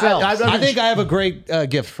 honest with ourselves. I think I have a great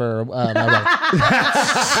gift for my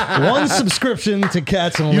wife. One subscription to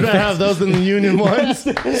Cats Only. you don't have those in the union ones.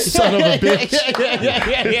 Son of a bitch.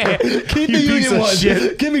 Yeah. Keep You the piece union of one.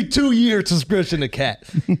 shit. Give me 2-year subscription to Cat.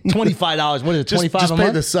 $25. What is it? Just, 25 just a pay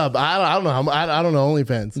month? the sub. I don't know. I don't know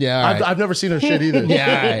OnlyFans. Yeah, all right. I've never seen her shit either.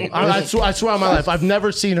 Yeah, all right. I swear on my life, I've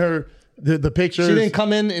never seen her. The pictures. She didn't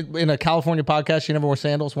come in a California podcast. She never wore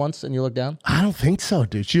sandals once, and you look down. I don't think so,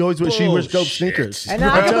 dude. She always wears dope sneakers. And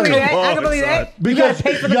I can believe that. I can believe that. You gotta Because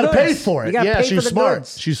pay for you the gotta goods. pay for it. You gotta Yeah, pay she's for the smart.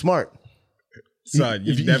 goods. She's smart. Son,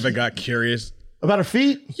 you never got curious. About her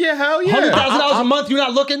feet? Yeah, hell yeah. $100,000 a month. You're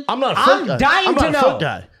not looking. I'm not a foot I'm guy. dying I'm to not a know. foot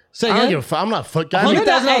guy. Say I don't again? give a fuck. I'm not a foot guy.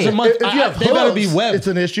 $100,000 a month. If you have they better be hooves, webbed. it's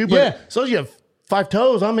an issue. But Yeah. so you have 5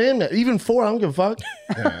 toes, I'm in. Even 4, I don't give a fuck.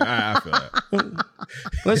 Yeah, I feel that.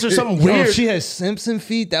 Unless there's something Yo, weird. if she has Simpson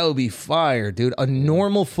feet, that would be fire, dude. A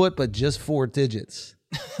normal foot, but just 4 digits.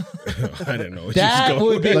 I didn't know. That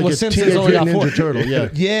would be. like Well, a Simpsons Teenage only got Mutant 4. Ninja Turtle. Yeah.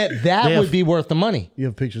 Yeah, that They would have- be worth the money. You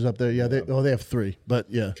have pictures up there. Yeah. They have 3. But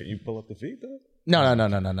yeah. Can you pull up the feet though? No. no.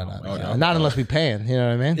 Not unless we paying. You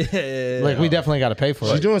know what I mean? Like we definitely got to pay for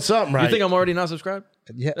She's it. doing something right. You think I'm already not subscribed?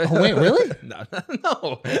 Yeah. Oh, wait, really? No.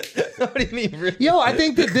 What do you mean, really? Yo, I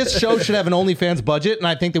think that this show should have an OnlyFans budget, and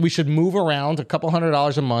I think that we should move around a couple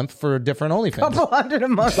 $100 a month for different OnlyFans. Couple hundred a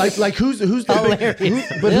month. like who's the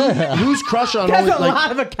big, who's crush on That's Only, a like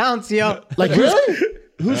lot of accounts, yo. like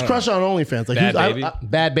who's crush on OnlyFans? Like Bad who's, Baby.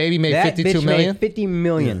 Bad Baby made That 52 bitch million. made 50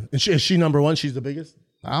 million. is she number 1? She's the biggest.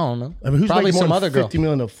 I don't know. I mean, who's Probably making more some than other girl. 50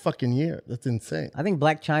 million a fucking year? That's insane. I think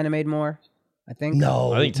Black China made more. I think.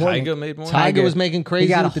 No, I think more- Tyga made more. Tiger was making He crazy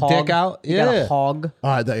got with a the hog. dick out. He got Yeah. a hog.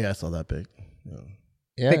 All right, I saw that big.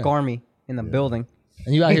 Yeah. Thick army in the building.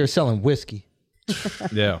 And you out here selling whiskey.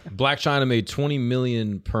 Yeah, Black China made 20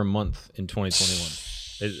 million per month in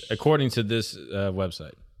 2021, according to this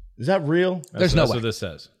website. Is that real? There's no That's way. what this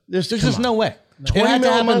says. There's just no way. It 20 had to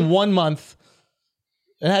million a happen month? 1 month.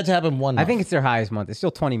 It had to happen 1 month. I think it's their highest month. It's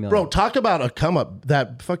still 20 million. Bro, talk about a come up.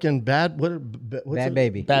 That fucking bad. What's Bad it?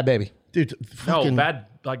 baby. Bad Baby. Dude. No, Fucking, bad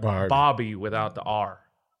like Bobby without the R.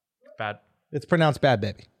 Bad. It's pronounced Bad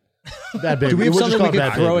Baby. Bad baby. Do we have We'll just something call we it could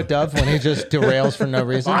bad throw baby. at Dove when he just derails for no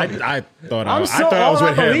reason? I thought I I'm was so- with I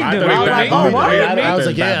him. believed I him. thought I he was was like, bad. oh, what? I was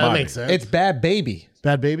like, Bad yeah, that Bobby. makes sense. It's Bad Baby.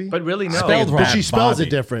 Bad baby. But really, no. Spelled wrong. But she spells Bobby. it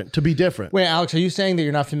different to be different. Wait, Alex, are you saying that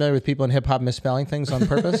you're not familiar with people in hip hop misspelling things on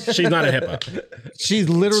purpose? She's not a hip hop. She's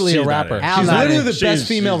literally She's a not rapper. a- She's not literally a- the she's- best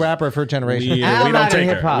female she's- rapper of her generation. We Al don't not in take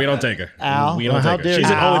her. hip-hop. We don't take her. Al? We don't How take her. dare She's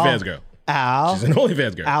you. an Al. OnlyFans girl. Al. She's an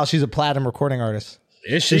OnlyFans girl. Al, she's a platinum recording artist.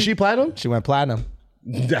 Is she? Is she platinum? She went platinum.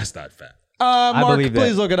 That's not fact. Mark, believe that.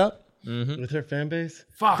 please look it up. With her fan base?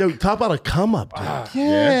 Fuck. Yo, talk about a come up, dude.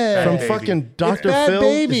 Yeah. From Baby. fucking Dr. Bad Phil.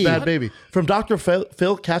 Baby. It's Bad Baby. From Dr.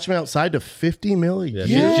 Phil, Catch Me Outside to 50 million. Yeah,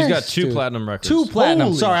 Yes, she's got 2 dude. platinum records. 2 platinum.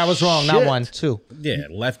 Holy Sorry, I was wrong. Not shit. 1, 2. Yeah,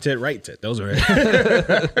 left tit, right tit. Those are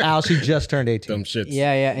it. Al, she just turned 18. Them shits.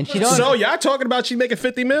 Yeah. And she don't. So y'all talking about she making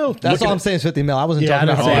 50 mil? That's all I'm saying is 50 mil. I wasn't Yeah, talking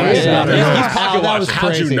I about know. saying. Yeah, Yeah, yeah. Al, that was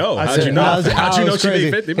How'd crazy. you know? I How'd said- you know? Al, How'd you know she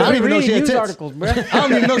crazy. made 50 I mil? don't even know reading she had news tits. articles, bro. I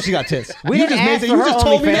don't even know she got tits. We you didn't just made ask that. for You her just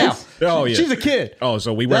told me now. OnlyFans. Oh, yeah. She's a kid. Oh,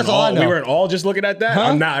 so we That's weren't all I all know. we weren't all just looking at that. Huh?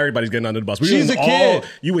 I'm not. Everybody's getting under the bus. We She's was a kid. all.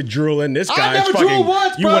 You would drool in this I guy's never fucking. drooled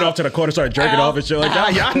once, you bro. went up to the corner, started jerking Al. off and shit like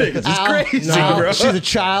that. Y'all niggas is Al, crazy, no, bro. she's a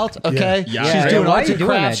child, okay? Yeah. She's Yeah, doing why are arts you and doing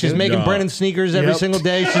crafts. that, She's dude? making No. Brennan sneakers every Yep. single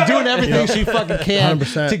day. She's doing everything she fucking can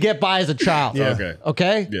 100%. to get by as a child. Yeah. Okay.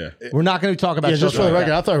 Okay? Yeah. We're not going to talk about Yeah, just for children the like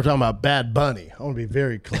record, I thought we were talking about Bad Bunny. I want to be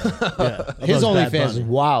very clear. Yeah, I thought that. His it was Bad OnlyFans is Bunny.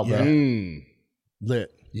 wild, bro.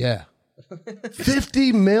 Lit. Yeah.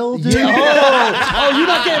 50 mil, dude. Oh, you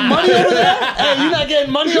not getting money over there? Hey, you not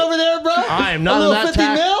getting money over there, bro? I am A not little in that 50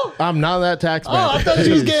 tax. mil? I'm not in that tax Oh, I thought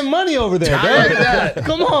you was getting money over there, bro.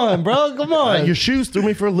 Come on, bro. Come on. Your shoes threw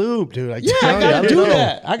me for a loop, dude. Yeah, I gotta do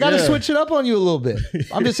that. I gotta Yeah. switch it up on you a little bit.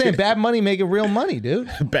 I'm just saying, Bad Money making real money, dude.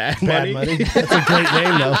 Bad Bad money. money. That's a great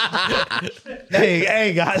name, though.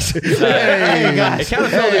 Hey, guys. It kind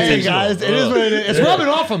of felt Hey, intentional. guys. It is what it is. It's rubbing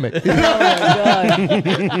off of me.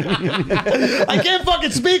 I can't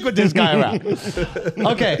fucking speak with this guy around.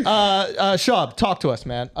 Okay, Shab, talk to us,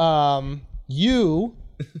 man. You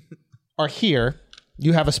are here.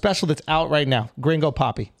 You have a special that's out right now, Gringo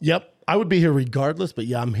Poppy. Yep. I would be here regardless, but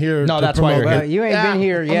yeah, I'm here. No, to that's why promote you're it. here. You ain't been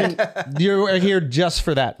here yet. You're here just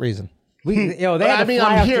for that reason. They had I to mean,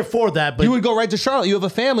 fly I'm out here to- for that, but You would go right to Charlotte. You have a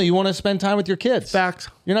family. You want to spend time with your kids. fact.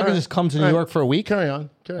 You're not going to just come to New York for a week. Carry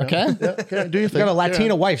on. Okay. Yeah, carry on. Do your You thing. got a Carry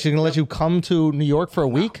Latina on. wife. She's going to let you come to New York for a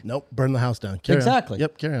week? Nope. Burn the house down. Carry Exactly. On.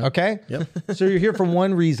 Yep. Carry on. Okay. Yep. So you're here for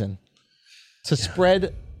one reason, to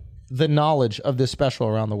spread the knowledge of this special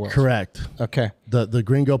around the world. Correct. Okay. The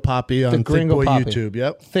Gringo Poppy on Thick Gringo Boy Poppy. YouTube.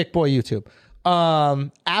 Yep. Thick Boy YouTube.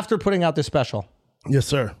 After putting out this special, Yes,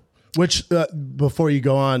 sir. Which before you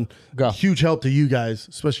go on, Go. huge help to you guys,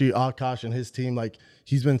 especially Akash and his team. Like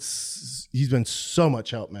he's been so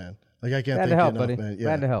much help, man. Like I can't Glad thank to help, you enough, buddy. man. Yeah.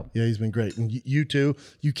 Glad to help. Yeah, he's been great. And you too.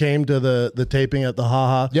 You came to the taping at the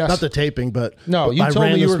Haha. Yes. Not the taping, but No, but you I told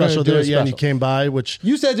ran me you the were gonna special do a there. Yeah, and you special. came by, which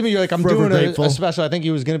you said to me, you're like, I'm Forever doing grateful. a special. I think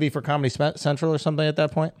it was going to be for Comedy Central or something at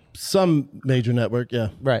that point. some major network. Yeah.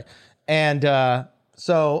 Right. And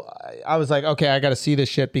so I was like, okay, I got to see this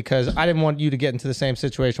shit because I didn't want you to get into the same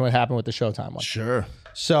situation what happened with the Showtime one. Sure.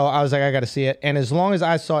 So I was like, I got to see it. And as long as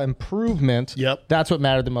I saw improvement, Yep. that's what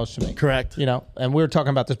mattered the most to me. Correct. You know, and we were talking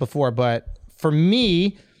about this before, but for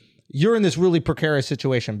me, you're in this really precarious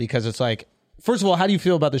situation because it's like, first of all, how do you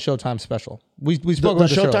feel about the Showtime special? We spoke The about the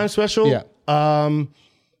show. Showtime special. Yeah.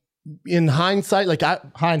 In hindsight, like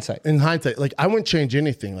Hindsight. like I wouldn't change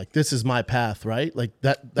anything. Like this is my path, right? Like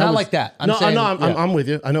that Not was, like that. I'm no, saying- no, yeah. I'm with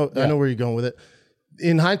you. I know where you're going with it.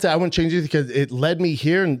 In hindsight, I wouldn't change it because it led me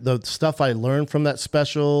here and the stuff I learned from that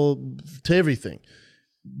special to everything.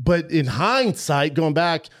 But in hindsight, going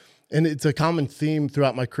back, and it's a common theme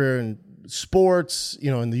throughout my career in sports, you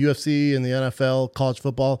know, in the UFC, in the NFL, college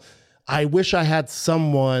football. I wish I had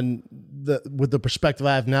someone that, with the perspective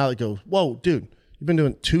I have now that goes, "Whoa, dude, you've been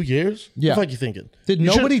doing 2 years? Yeah. What the fuck you thinking? Did You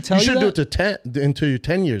nobody should, tell you should do it that? to 10 until you're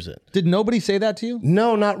 10 years in." Did nobody say that to you?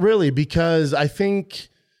 No, not really, because I think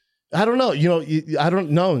I don't know. You know, I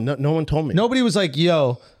don't know. No one told me. Nobody was like,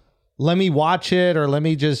 yo, let me watch it or let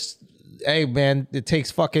me just, hey, man, it takes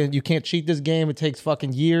fucking, you can't cheat this game. It takes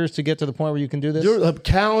fucking years to get to the point where you can do this.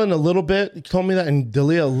 Callan a little bit told me that, and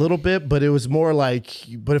Dalia a little bit, but it was more like,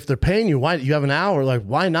 but if they're paying you, why you have an hour? Like,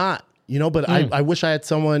 why not? You know, but I wish I had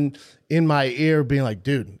someone in my ear being like,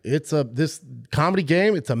 dude, it's this comedy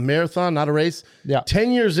game. It's a marathon, not a race. Yeah.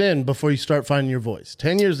 10 years in before you start finding your voice.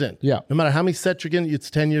 10 years in. Yeah. No matter how many sets you're getting, it's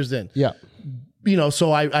 10 years in. Yeah. You know,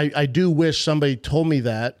 so I do wish somebody told me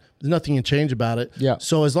that. There's nothing you can change about it. Yeah.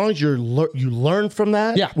 So as long as you learn from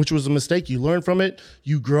that, Yeah. which was a mistake, you learn from it,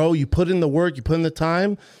 you grow, you put in the work, you put in the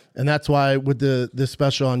time, and that's why with this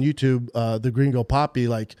special on YouTube, the Gringo Poppy,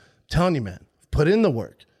 like telling you, man, put in the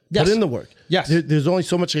work. Yes. Put in the work. Yes. There's only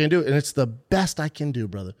so much I can do, and it's the best I can do,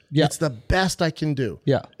 brother. Yeah. It's the best I can do.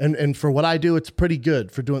 Yeah. And for what I do, it's pretty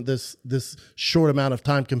good for doing this short amount of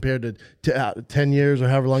time compared to 10 years or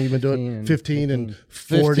however long you've been doing it, 15 and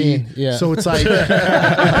 40. 15, yeah. So it's like,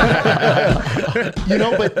 you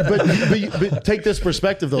know, but take this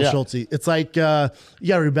perspective though, Yeah. Schultze. It's like, you got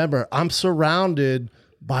to remember, I'm surrounded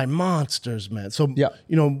by monsters, man. So, Yeah.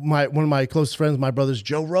 you know, one of my close friends, my brothers,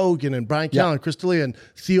 Joe Rogan and Brian Yeah. Callen, Chris D'Elia and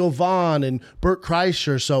Theo Vaughn and Bert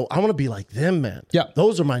Kreischer. So I want to be like them, man. Yeah.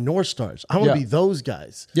 Those are my North Stars. I want to Yeah. be those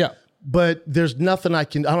guys. Yeah. But there's nothing I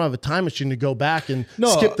don't have a time machine to go back and No.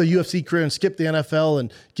 skip the UFC career and skip the NFL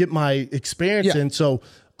and get my experience Yeah. in. So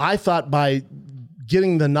I thought by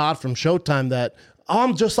getting the nod from Showtime that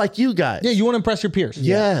I'm just like you guys. Yeah, you want to impress your peers.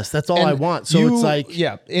 Yes, that's all And I want. So it's like,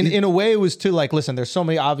 yeah, in a way, it was to like, listen, there's so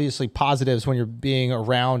many obviously positives when you're being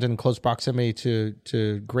around in close proximity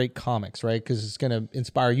to great comics, right? Because it's going to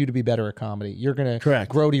inspire you to be better at comedy. You're going to Correct.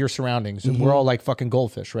 grow to your surroundings. And we're all like fucking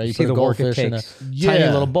goldfish, right? You See put a the work it goldfish in a takes. tiny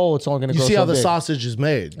Yeah. little bowl, it's only going to you grow see so how the big. sausage is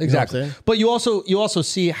made. You know what I'm Exactly. saying? But you also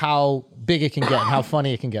see how big it can get and how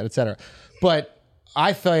funny it can get, et cetera. But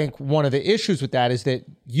I think one of the issues with that is that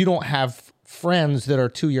you don't have friends that are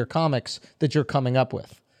 2-year comics that you're coming up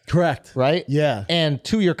with. Correct. Right? Yeah. And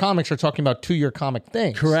 2-year comics are talking about 2-year comic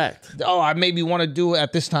things. Correct. Oh, I maybe want to do it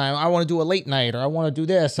at this time. I want to do a late night or I want to do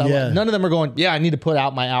this. Yeah. None of them are going, yeah, I need to put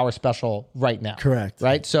out my hour special right now. Correct.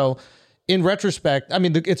 Right? So in retrospect, I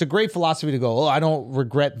mean, it's a great philosophy to go, oh, I don't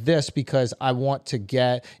regret this because I want to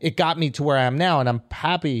it got me to where I am now and I'm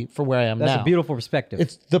happy for where I am now. That's a beautiful perspective.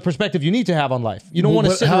 It's the perspective you need to have on life. You don't want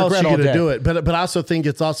to But sit and how else regret you all gonna day. do it? But I also think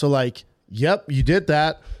it's also like, yep, you did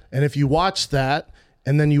that. And if you watch that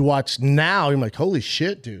and then you watch now, you're like, holy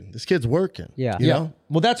shit, dude, this kid's working. Yeah. You Yeah. know?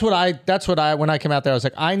 Well, that's what I when I came out there, I was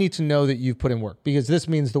like, I need to know that you've put in work because this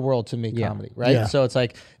means the world to me, Yeah. comedy, right? Yeah. So it's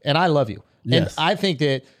like, and I love you. Yes. And I think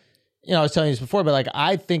that, you know, I was telling you this before, but like,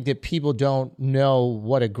 I think that people don't know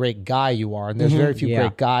what a great guy you are. And there's very few Yeah.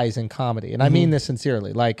 great guys in comedy. And I mean this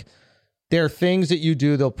sincerely. Like, there are things that you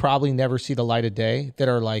do, they'll probably never see the light of day that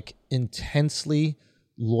are like intensely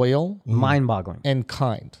loyal, Mind-boggling. and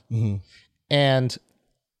kind. And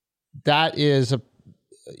that is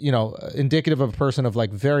indicative of a person of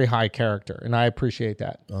like very high character. And I appreciate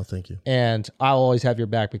that. Oh, thank you. And I'll always have your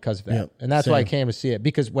back because of that. Yep, And that's why I same. came to see it.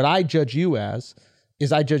 Because what I judge you as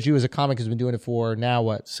is I judge you as a comic who's been doing it for now,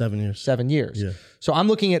 what? 7 years. 7 years. Yeah. So I'm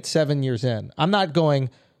looking at 7 years in. I'm not going,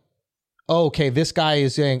 oh, okay, this guy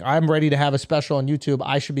is saying, I'm ready to have a special on YouTube.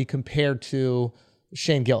 I should be compared to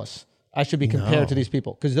Shane Gillis. I should be compared to these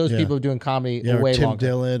people because those people are doing comedy Yeah, or way Tim longer.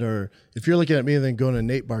 Dillon, or if you're looking at me and then going to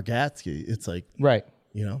Nate Bargatze, it's like, Right.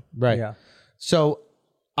 Right. Yeah. So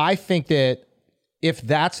I think that if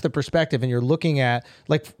that's the perspective and you're looking at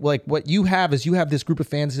like what you have is you have this group of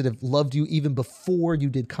fans that have loved you even before you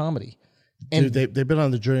did comedy. And dude, they've been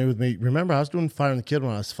on the journey with me. Remember, I was doing Fire and the Kid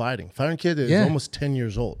when I was fighting. Fire and the Kid is almost 10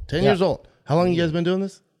 years old. 10 years old. How long you guys been doing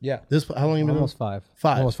this? yeah, How long you been Almost doing? 5.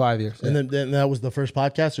 5. almost 5 years. And then that was the first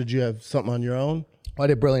podcast, or did you have something on your own? I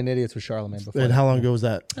did Brilliant Idiots with Charlamagne before. And how long ago was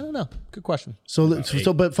that? I don't know. Good question.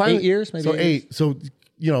 But finally, 8 years, maybe So 8 8. So,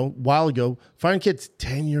 a while ago, Fire and Kid's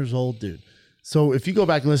 10 years old, dude. So if you go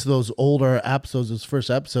back and listen to those older episodes, those first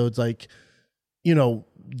episodes, like,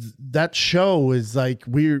 that show is like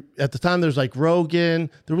at the time there's like Rogan,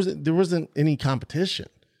 there wasn't any competition.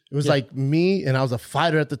 It was like me, and I was a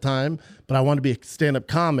fighter at the time, but I wanted to be a stand-up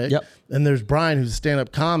comic. Yep. And there's Brian, who's a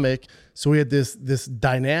stand-up comic. So we had this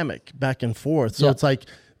dynamic back and forth. So it's like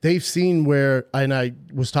they've seen where, and I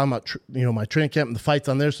was talking about my training camp and the fights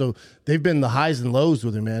on there. So they've been the highs and lows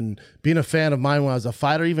with him, man. And being a fan of mine when I was a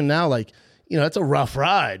fighter, even now, like, it's a rough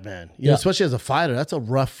ride, man. Especially as a fighter, that's a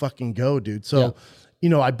rough fucking go, dude. So,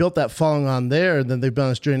 I built that following on there, and then they've been on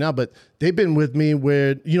this journey now. But they've been with me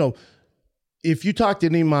where, if you talk to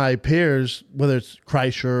any of my peers, whether it's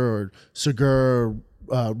Kreischer or Segur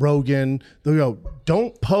or Rogan, they'll go,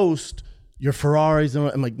 don't post your Ferraris. And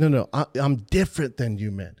I'm like, no, I'm different than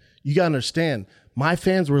you, man. You got to understand, my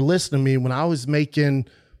fans were listening to me when I was making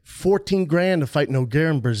 $14,000 to fight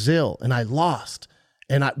Nogueira in Brazil, and I lost.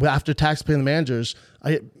 And after tax paying the managers,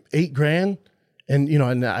 I had $8,000. And,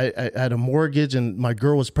 and I had a mortgage, and my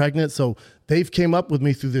girl was pregnant. So they've came up with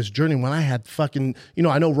me through this journey when I had fucking,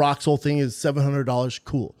 I know Rock's whole thing is $700.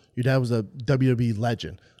 Cool. Your dad was a WWE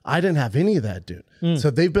legend. I didn't have any of that, dude.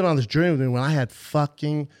 So they've been on this journey with me when I had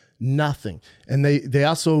fucking nothing. And they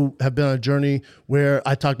also have been on a journey where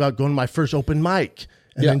I talked about going to my first open mic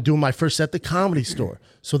and then doing my first set at the Comedy Store.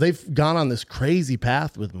 So they've gone on this crazy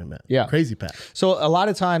path with me, man. Yeah. Crazy path. So a lot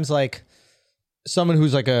of times, like someone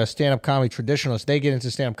who's like a stand-up comedy traditionalist, they get into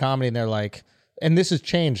stand-up comedy and they're like, and this has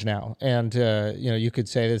changed now. And, you could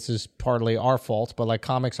say this is partly our fault, but like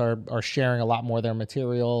comics are sharing a lot more of their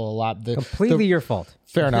material, Completely your fault.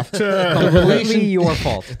 Fair enough. Completely your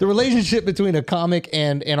fault. The relationship between a comic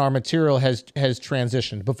and our material has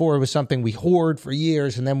transitioned. Before it was something we hoard for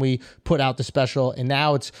years, and then we put out the special, and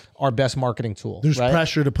now it's our best marketing tool. There's right?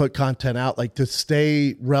 pressure to put content out, like to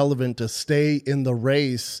stay relevant, to stay in the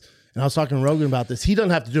race. And I was talking to Rogan about this. He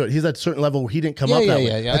doesn't have to do it. He's at a certain level where he didn't come up that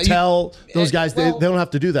way. Attell, those guys, they don't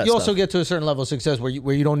have to do that You stuff. also get to a certain level of success where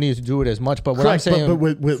you don't need to do it as much. But what I'm Correct, saying, but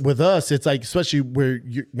with us, it's like, especially where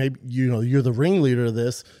you're the ringleader of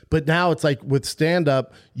this. But now it's like with stand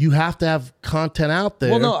up, you have to have content out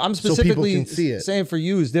there. well, no, I'm so people specifically can see it. saying for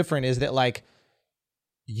you is different. Is that like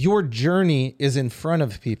your journey is in front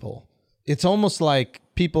of people? It's almost like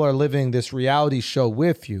people are living this reality show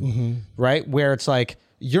with you, right? Where it's like,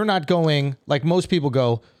 you're not going, like most people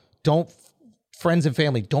go, friends and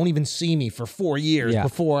family, don't even see me for 4 years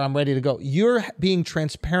before I'm ready to go. You're being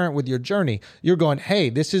transparent with your journey. You're going, hey,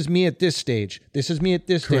 this is me at this stage. This is me at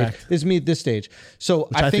this stage. This is me at this stage. So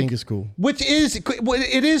I think is cool. It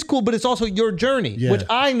is cool, but it's also your journey, which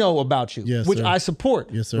I know about you, which sir. I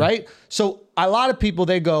support. Yes, sir. Right? So a lot of people,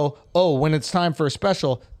 they go, oh, when it's time for a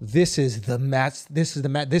special, this is the match. This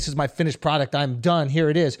is my finished product. I'm done. Here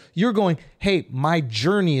it is. You're going, hey, my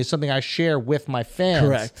journey is something I share with my fans.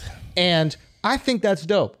 Correct. And I think that's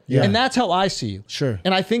dope. Yeah. And that's how I see you. Sure.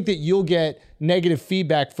 And I think that you'll get negative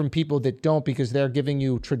feedback from people that don't because they're giving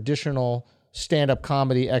you traditional stand-up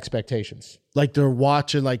comedy expectations. Like they're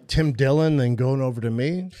watching like Tim Dillon and going over to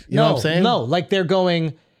me. You know what I'm saying? No, like they're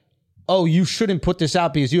going, oh, you shouldn't put this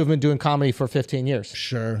out because you have been doing comedy for 15 years.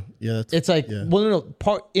 Sure. Yeah. It's like, well,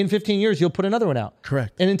 no. In 15 years, you'll put another one out.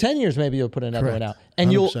 Correct. And in 10 years, maybe you'll put another one out.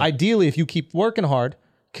 And 100%. you'll, ideally, if you keep working hard,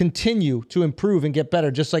 continue to improve and get better,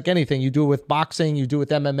 just like anything. You do it with boxing, you do it with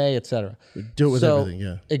MMA, etc. Do it with everything,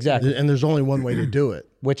 yeah. Exactly. And there's only one way to do it.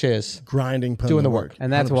 Which is grinding, doing the work.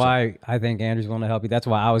 And that's 100%. why I think Andrew's willing to help you. That's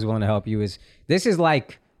why I was willing to help you. Is this is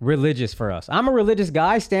like religious for us. I'm a religious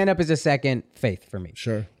guy. Stand up is a second faith for me.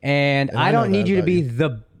 Sure. And I I know don't need that you to about be you.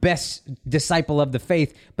 the best disciple of the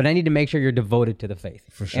faith, but I need to make sure you're devoted to the faith.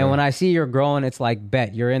 For sure. And when I see you're growing, it's like,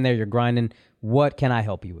 bet you're in there, you're grinding. What can I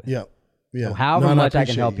help you with? Yeah. Yeah. So however much I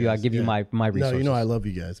can help you, guys. I give you my resources. No, you know I love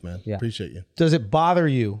you guys, man. Yeah. Appreciate you. Does it bother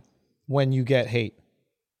you when you get hate?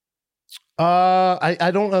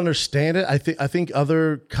 I don't understand it. I think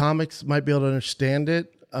other comics might be able to understand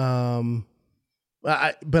it. But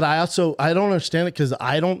I don't understand it because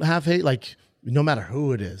I don't have hate. Like, no matter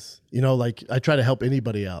who it is, you know, like I try to help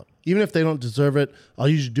anybody out, even if they don't deserve it. I'll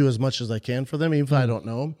usually do as much as I can for them, even if I don't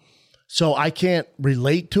know them. So I can't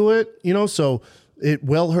relate to it, you know. So it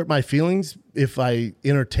will hurt my feelings if I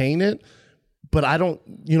entertain it, but I don't,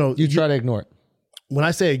 you know. You try to ignore it. When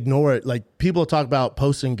I say ignore it, like people talk about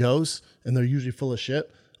posts and ghosts, and they're usually full of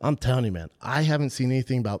shit. I'm telling you, man, I haven't seen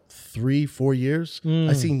anything about 3-4 years.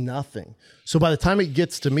 I see nothing. So by the time it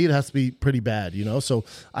gets to me, it has to be pretty bad, you know? So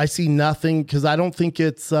I see nothing because I don't think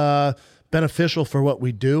it's beneficial for what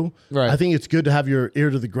we do. Right. I think it's good to have your ear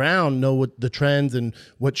to the ground, know what the trends and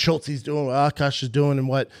what Schultze's doing, what Akash is doing, and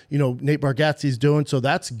what, you know, Nate Bargatze's doing. So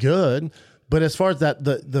that's good. But as far as that,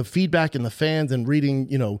 the feedback and the fans and reading,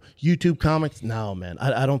 you know, YouTube comics, no, man,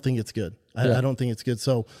 I don't think it's good. I don't think it's good.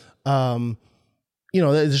 So, you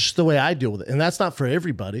know, it's just the way I deal with it. And that's not for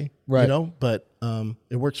everybody, right? You know, but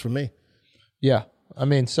it works for me. Yeah. I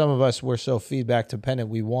mean, some of us, we're so feedback dependent.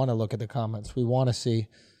 We want to look at the comments. We want to see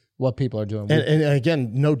what people are doing. And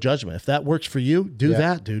again, no judgment. If that works for you, do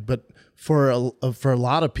that, dude. But for a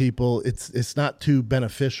lot of people, it's not too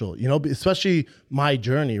beneficial, you know, especially my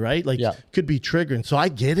journey, right? Like, could be triggering. So I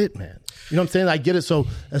get it, man. You know what I'm saying? I get it. So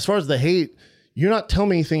as far as the hate, you're not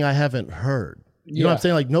telling me anything I haven't heard. You know what I'm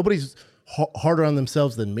saying? Like, nobody's harder on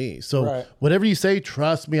themselves than me. So whatever you say,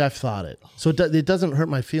 trust me, I've thought it. So it doesn't hurt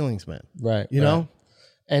my feelings, man. Right. You know?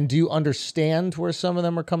 And do you understand where some of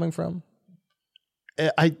them are coming from?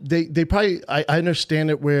 They probably, I understand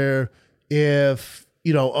it where if,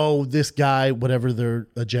 you know, oh, this guy, whatever their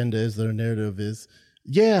agenda is, their narrative is,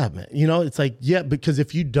 yeah, man. You know, it's like, yeah, because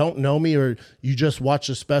if you don't know me or you just watched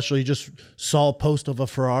a special, you just saw a post of a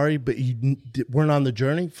Ferrari, but you weren't on the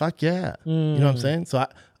journey, fuck yeah. You know what I'm saying? So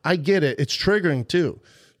I get it. It's triggering too,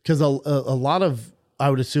 because a lot of, I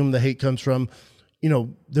would assume the hate comes from, you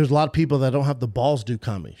know, there's a lot of people that don't have the balls to do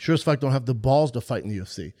comedy. Sure as fuck don't have the balls to fight in the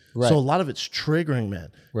UFC. Right. So a lot of it's triggering,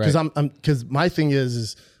 man. Because because my thing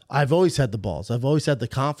is I've always had the balls. I've always had the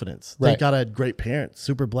confidence. Thank God I had great parents.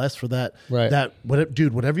 Super blessed for that. Right.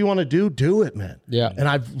 Dude, whatever you want to do it, man. Yeah. And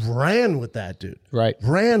I've ran with that, dude. Right.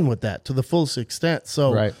 Ran with that to the fullest extent.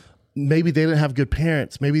 So maybe they didn't have good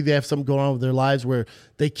parents. Maybe they have something going on with their lives where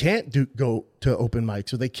they can't go to open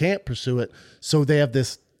mics or they can't pursue it. So they have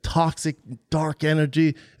this toxic, dark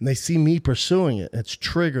energy, and they see me pursuing it. It's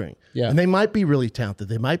triggering. Yeah. And they might be really talented.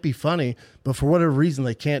 They might be funny, but for whatever reason,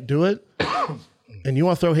 they can't do it. And you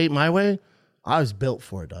want to throw hate my way? I was built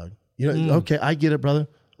for it, dog. You know, okay, I get it, brother.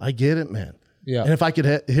 I get it, man. Yeah. And if I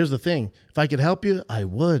could, here's the thing: if I could help you, I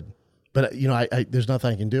would. But you know, I there's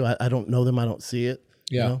nothing I can do. I don't know them. I don't see it.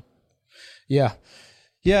 Yeah. You know? Yeah.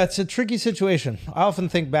 Yeah. It's a tricky situation. I often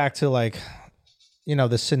think back to, like, you know,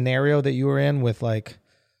 the scenario that you were in with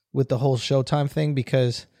the whole Showtime thing,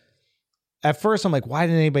 because at first I'm like, why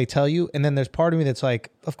didn't anybody tell you? And then there's part of me that's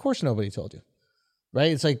like, of course nobody told you,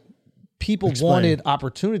 right? It's like people wanted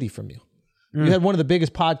opportunity from you. You had one of the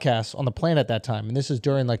biggest podcasts on the planet at that time, and this is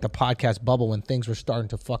during like the podcast bubble when things were starting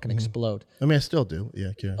to fucking explode. I mean, I still do.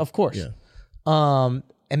 Yeah. Of course. Yeah.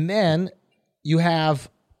 And then you have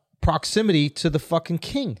proximity to the fucking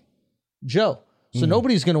king, Joe. So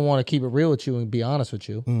nobody's going to want to keep it real with you and be honest with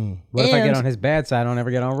you. What if I get on his bad side? I don't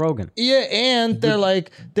ever get on Rogan. Yeah, and they're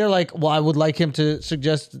like, well, I would like him to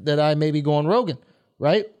suggest that I maybe go on Rogan,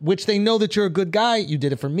 right? Which they know that you're a good guy. You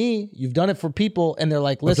did it for me. You've done it for people, and they're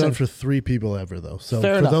like, listen. I've done it for 3 people ever, though. So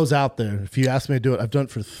Fair for enough. those out there, if you ask me to do it, I've done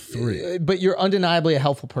it for 3. But you're undeniably a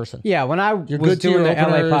helpful person. Yeah, when I You're was good to doing your the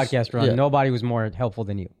LA openers. podcast run, Yeah. nobody was more helpful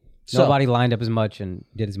than you. So- Nobody lined up as much and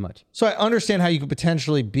did as much. So I understand how you could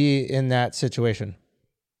potentially be in that situation.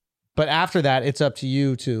 But after that, it's up to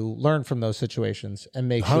you to learn from those situations and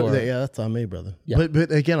make sure. Yeah, that's on me, brother. Yeah.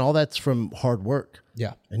 But again, all that's from hard work.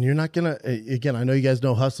 Yeah. And you're not gonna. Again, I know you guys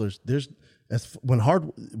know hustlers.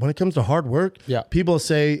 When it comes to hard work, people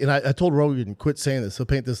say, and I told Rogan, quit saying this. He'll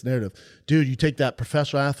paint this narrative, dude. You take that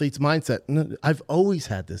professional athlete's mindset. No, I've always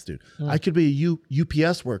had this, dude. I could be a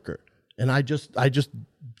UPS worker, and I just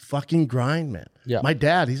fucking grind, man. Yeah. My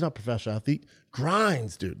dad, he's not a professional athlete,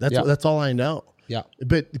 grinds, dude. That's all I know. Yeah.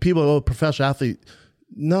 But people go, professional athlete.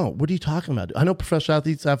 No, what are you talking about? I know professional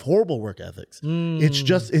athletes have horrible work ethics. It's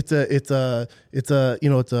just it's a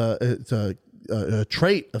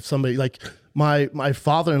trait of somebody. Like my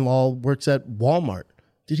father-in-law works at Walmart.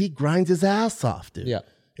 dude, he grinds his ass off, dude. Yeah.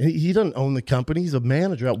 And he doesn't own the company. He's a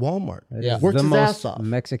manager at Walmart. Yeah. Works the his ass most off.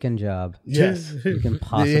 Mexican job Yes. you can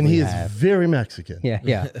possibly And he is have. very Mexican. Yeah.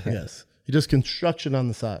 Yes. He does construction on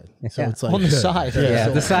the side. So Yeah. it's like On the side. Yeah,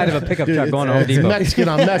 so- the side of a pickup Dude, truck going to Home it's Depot. Mexican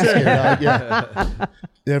on Mexican. Yeah.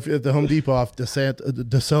 If the Home Depot off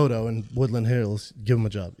DeSoto and Woodland Hills, give him a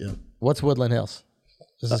job. Yeah. What's Woodland Hills?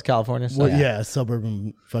 This is California. Well, yeah,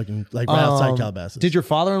 suburban fucking like right outside Calabasas. Did your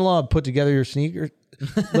father-in-law put together your sneakers?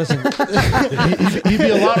 Listen, He'd be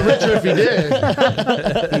a lot richer if he did.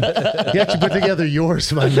 He actually put together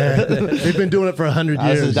yours, my man. They've been doing it for 100 this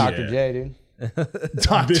years. is Dr. J, dude.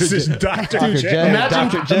 This is Dr. J.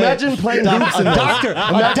 Imagine playing hoops in A this. doctor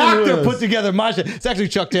Imagine who it put is. together my shit. It's actually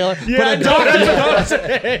Chuck Taylor. Yeah, but a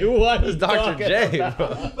doctor. what is Dr. J,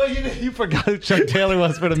 bro. But you forgot who Chuck Taylor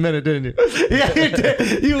was for a minute, didn't you? Yeah, you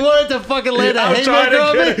did. You wanted to fucking land a haymaker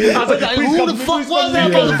on me. I was like, who the fuck was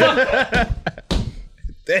that motherfucker?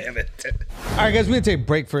 Damn it. All right, guys, we're going to take a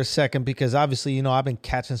break for a second because obviously, I've been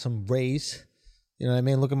catching some rays. You know what I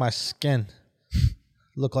mean? Look at my skin.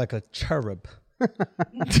 Look like a cherub.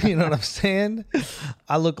 You know what I'm saying?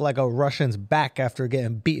 I look like a Russian's back after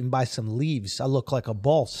getting beaten by some leaves. I look like a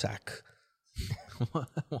ball sack. What?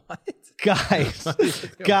 Guys,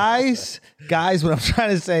 what I'm trying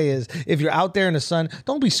to say is if you're out there in the sun,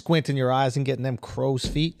 don't be squinting your eyes and getting them crow's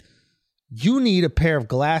feet. You need a pair of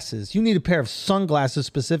glasses. You need a pair of sunglasses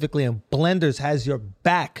specifically, and Blenders has your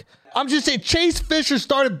back. I'm just saying, Chase Fisher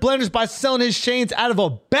started Blenders by selling his chains out of a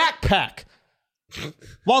backpack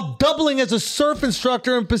while doubling as a surf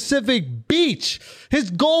instructor in Pacific Beach.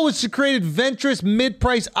 His goal was to create adventurous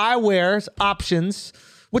mid-price eyewear options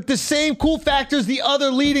with the same cool factors the other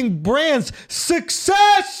leading brands.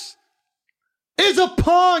 Success is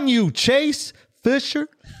upon you, Chase Fisher.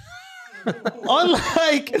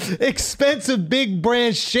 Unlike expensive big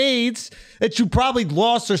brand shades that you probably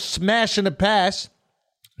lost or smashed in the past,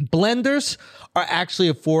 Blenders are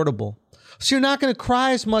actually affordable. So you're not going to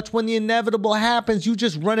cry as much when the inevitable happens. You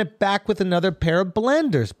just run it back with another pair of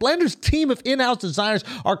Blenders. Blenders' team of in-house designers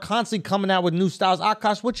are constantly coming out with new styles.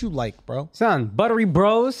 Akash, what you like, bro? Son, Buttery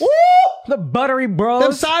Bros. Woo! The Buttery Bros.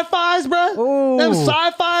 Them sci-fis, bro. Ooh. Them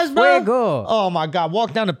sci-fis, bro. Fuego. Oh my God,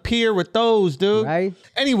 walk down the pier with those, dude. Right.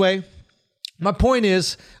 Anyway, my point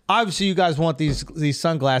is, obviously, you guys want these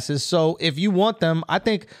sunglasses. So if you want them, I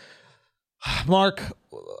think, Mark,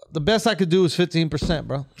 the best I could do is 15%,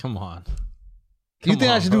 bro. Come on. You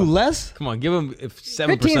think I should do less? Come on, give him 7%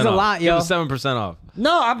 15's off. a lot, yo. Give him 7% off.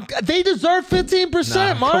 No, they deserve 15%,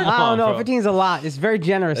 Nah, Mark. come I on, don't know. bro. 15 is a lot. It's very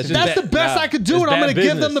generous. It's of just you. That's the best I could do, and I'm It's gonna bad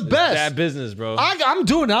give them the business. best. It's bad business, bro. I'm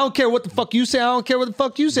doing it. I don't care what the fuck you say. I don't care what the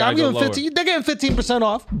fuck you say. Gotta I'm go giving lower. 15. They're getting 15%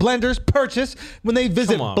 off. Blenders purchase when they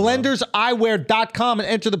visit Come on, bro. blenderseyewear.com and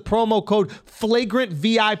enter the promo code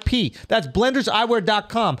FlagrantVIP. That's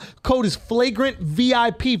blenderseyewear.com. Code is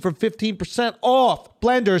FlagrantVIP for 15% off.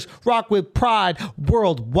 Blenders rock with pride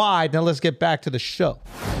worldwide. Now let's get back to the show.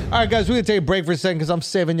 All right, guys, we're going to take a break for a second because I'm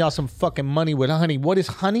saving y'all some fucking money with honey. What is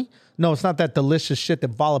honey? No, it's not that delicious shit that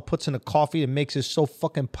Vala puts in a coffee and makes it so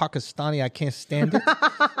fucking Pakistani I can't stand it,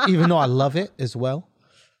 even though I love it as well.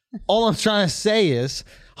 All I'm trying to say is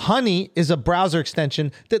Honey is a browser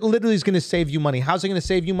extension that literally is going to save you money. How's it going to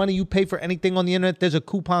save you money? You pay for anything on the internet. There's a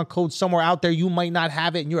coupon code somewhere out there. You might not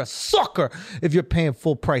have it, and you're a sucker if you're paying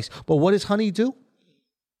full price. But what does Honey do?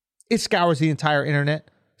 It scours the entire internet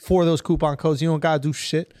for those coupon codes. You don't got to do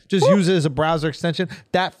shit. Just use it as a browser extension.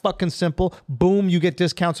 That fucking simple. Boom, you get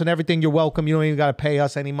discounts on everything. You're welcome. You don't even got to pay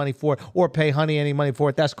us any money for it or pay Honey any money for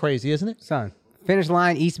it. That's crazy, isn't it? Son, Finish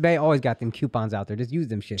Line, East Bay, always got them coupons out there. Just use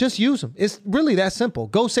them shit. Just use them. It's really that simple.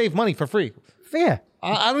 Go save money for free. yeah.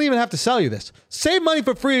 I don't even have to sell you this. Save money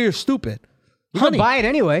for free or you're stupid. You can buy it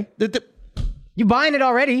anyway. You buying it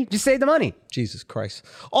already. Just save the money. Jesus Christ.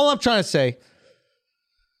 All I'm trying to say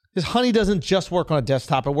is Honey doesn't just work on a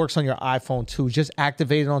desktop. It works on your iPhone too. Just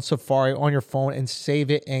activate it on Safari on your phone and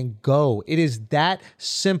save it and go. It is that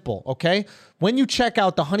simple, okay? When you check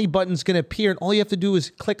out, the Honey button's going to appear and all you have to do is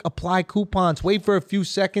click apply coupons. Wait for a few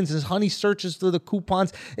seconds as Honey searches through the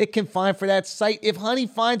coupons it can find for that site. If Honey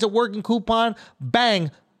finds a working coupon,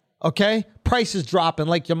 bang, okay? Price is dropping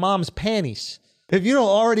like your mom's panties. If you don't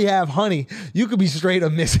already have Honey, you could be straight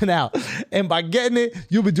up missing out. And by getting it,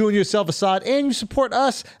 you'll be doing yourself a solid and you support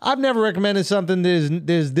us. I've never recommended something that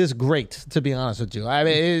is this great, to be honest with you. I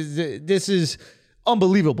mean, this is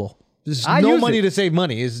unbelievable. There's no money to save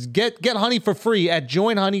money. Is get Honey for free at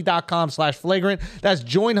joinhoney.com/flagrant. That's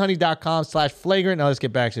joinhoney.com/flagrant. Now let's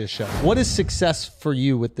get back to the show. What is success for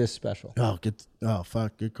you with this special? Oh, good. Oh,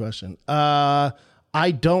 fuck. Good question. I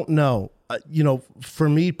don't know. for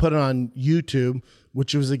me, put it on YouTube,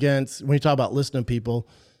 which was against, when you talk about listening to people,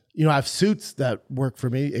 I have suits that work for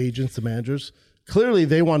me, agents and managers. Clearly,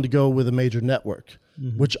 they wanted to go with a major network,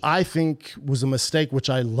 which I think was a mistake, which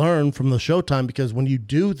I learned from the Showtime, because when you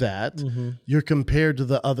do that, you're compared to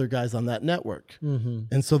the other guys on that network.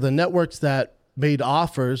 And so the networks that made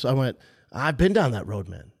offers, I went, I've been down that road,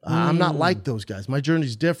 man. I'm not like those guys. My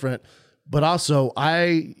journey's different. But also,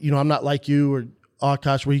 I'm not like you or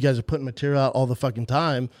Akash, where you guys are putting material out all the fucking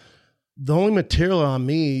time. The only material on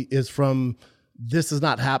me is from This Is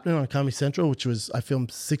Not Happening on Comedy Central, which I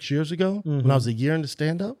filmed 6 years ago when I was a year into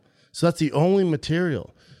stand-up. So that's the only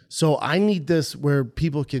material. So I need this where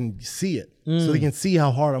people can see it, so they can see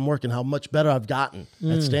how hard I'm working, how much better I've gotten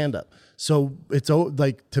at stand-up. So it's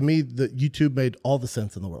like, to me, the YouTube made all the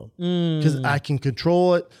sense in the world, because I can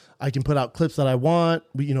control it. I can put out clips that I want.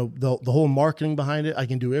 The whole marketing behind it, I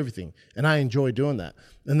can do everything, and I enjoy doing that.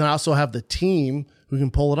 And then I also have the team who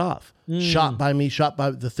can pull it off. Shot by me, shot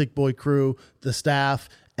by the Thick Boy crew, the staff,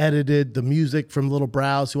 edited, the music from Little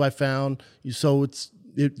Brows, who I found. So it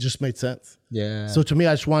just made sense. Yeah. So to me,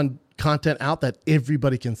 I just want content out that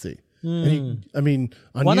everybody can see. And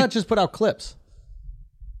why not just put out clips?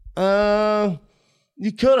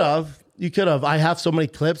 You could have. I have so many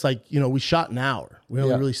clips. Like, we shot an hour. We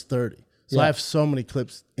only released 30. So I have so many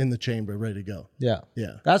clips in the chamber ready to go. Yeah.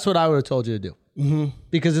 Yeah. That's what I would have told you to do.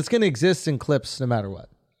 Because it's going to exist in clips no matter what.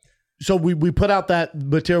 So we put out that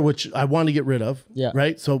material, which I want to get rid of. Yeah.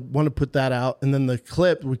 Right. So want to put that out. And then the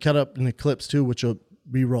clip, we cut up in the clips too, which will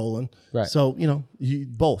be rolling. Right. So,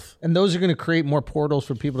 both. And those are going to create more portals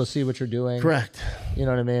for people to see what you're doing. Correct. You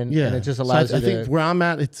know what I mean? Yeah. And it just allows so I you think where I'm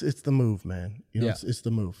at, it's the move, man. It's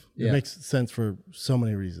the move. Yeah. It makes sense for so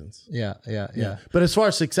many reasons. Yeah. But as far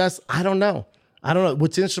as success, I don't know.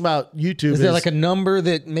 What's interesting about YouTube Is there like a number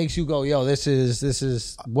that makes you go, yo, this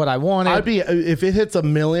is what I wanted? if it hits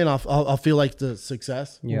 1 million, I'll feel like the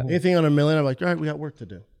success. Yeah. Anything under 1 million, I'm like, all right, we got work to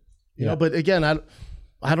do. You know, but again,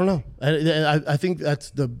 I don't know. I think that's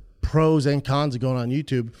the pros and cons of going on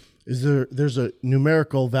YouTube. Is there's a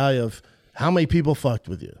numerical value of how many people fucked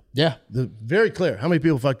with you. Yeah. Very clear. How many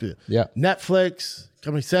people fucked with you. Yeah. Netflix,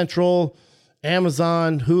 Comedy Central,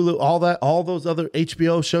 Amazon, Hulu, all those other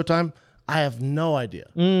HBO, Showtime. I have no idea.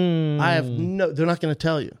 They're not going to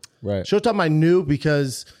tell you. Right. Showtime I knew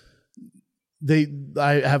because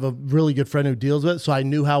I have a really good friend who deals with it, so I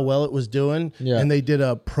knew how well it was doing. Yeah. And they did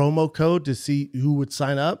a promo code to see who would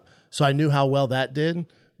sign up. So I knew how well that did.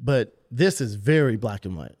 But this is very black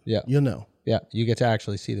and white. Yeah. Yeah. You get to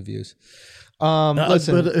actually see the views.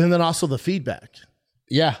 Listen. And then also the feedback.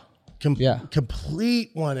 Yeah.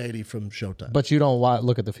 Complete 180 from Showtime. But you don't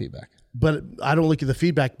look at the feedback. But I don't look at the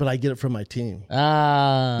feedback, but I get it from my team.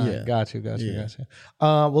 Yeah. Got you.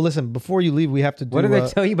 Well, listen, before you leave, we have to do... What did they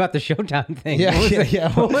tell you about the Showtime thing? Yeah,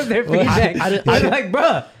 What was their feedback? I'm like,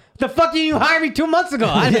 bruh, the fuck did you hire me 2 months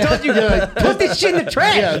ago? I told you, put this shit in the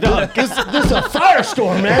trash. Yeah, dude, this is a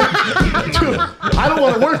firestorm, man. Dude, I don't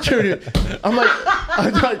want to work here, dude. I'm like,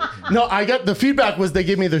 no, I got the feedback was they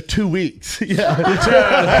gave me their 2 weeks. Yeah.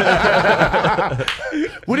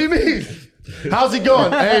 What do you mean? How's it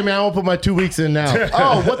going? Hey, man, I won't put my 2 weeks in now.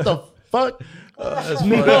 Oh, what the fuck? That's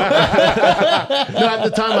funny. No, at the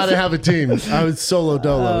time I didn't have a team. I was solo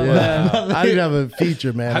dolo. I didn't have a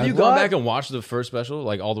feature, man. Have you gone back and watched the first special,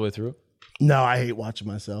 like all the way through? No, I hate watching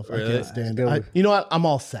myself. Really? I can't stand it. You know what? I'm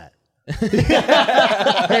all set.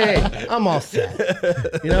 Hey, I'm all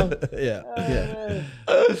set. You know? Yeah.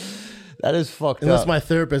 That is fucked Unless up. my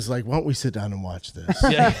therapist is like, why don't we sit down and watch this?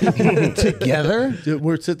 Together? Dude,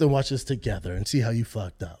 we're sitting and watch this together and see how you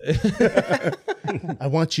fucked up. I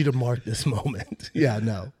want you to mark this moment. Yeah,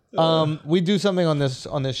 no. We do something on this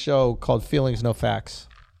show called Feelings No Facts.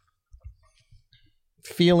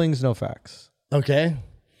 Feelings No Facts. Okay.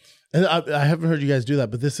 And I haven't heard you guys do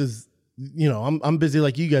that, but this is, I'm busy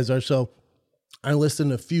like you guys are, so I listen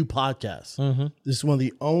to a few podcasts. Mm-hmm. This is one of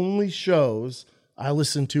the only shows I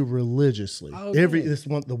listen to religiously. This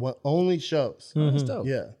one, the only shows. Oh, that's dope.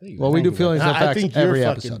 Yeah. Well, we do Feelings No I Facts think you're every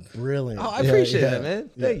fucking episode. brilliant. Oh, I appreciate that,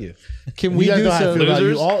 man. Thank you. Can we You guys do know how I some? feel about you.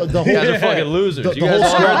 Losers? The You guys whole, are fucking losers. the You guys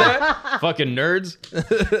whole heard squad. that? Fucking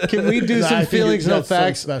nerds. Can we do No, I some think Feelings No that's so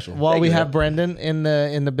Facts special. while Thank we you. have Brendan in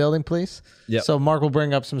the building, please? Yep. So Mark will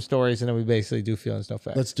bring up some stories, and then we basically do Feelings No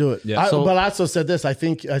Facts. Let's do it. Yeah. But I also said this. I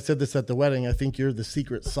think I said this at the wedding. I think you're the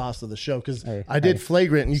secret sauce of the show because I did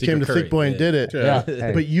Flagrant and you Secret came to curry. Thick Boy and did it.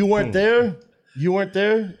 Yeah. But you weren't there. You weren't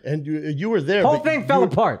there, and you were there. Whole but thing fell you-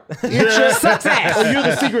 apart. It sucks ass. Oh, you're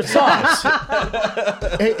the secret sauce.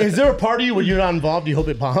 Hey, is there a part of you where you're not involved? You hope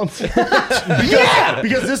it bombs? Because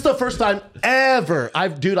this is the first time ever.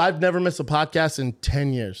 I've never missed a podcast in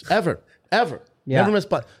 10 years. Ever. ever. Yeah. Never missed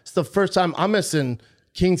Pod. It's the first time I'm missing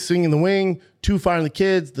King Swinging the Wing, Two Firing the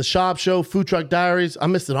Kids, The Shop Show, Food Truck Diaries.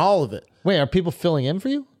 I'm missing all of it. Wait, are people filling in for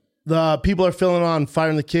you? The people are filling on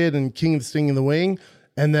Firing the Kid and King of the Sting in the Wing.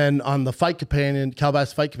 And then on the Fight Companion,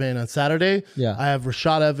 Calabasas Fight Companion on Saturday, I have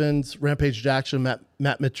Rashad Evans, Rampage Jackson, Matt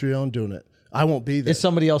Mitrione doing it. I won't be there. Is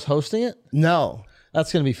somebody else hosting it? No.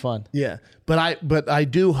 That's going to be fun. Yeah. But I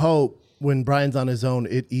do hope when Brian's on his own,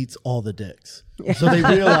 it eats all the dicks. So they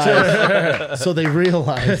realize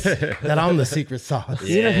that I'm the secret sauce.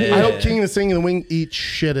 I hope King of the Sting in the Wing eats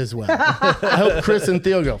shit as well. I hope Chris and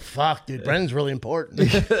Theo go, fuck, dude, Brennan's really important.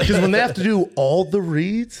 Because when they have to do all the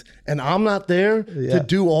reads and I'm not there to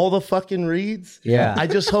do all the fucking reads, I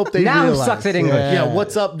just hope they now realize. who sucks at English? Yeah,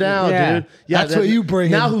 what's up now, dude? Yeah, that's what you bring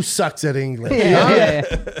now in. who sucks at English? Yeah.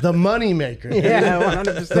 The money maker. Yeah,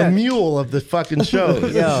 100%. The mule of the fucking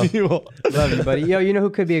shows. Yo, love you, buddy. Yo, you know who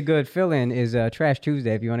could be a good fill-in is Trash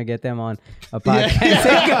Tuesday. If you want to get them on a podcast,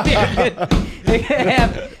 they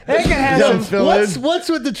could have some. What's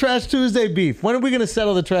with the Trash Tuesday beef? When are we going to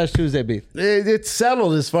settle the Trash Tuesday beef? It's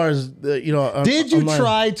settled as far as Did you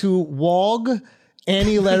try to wog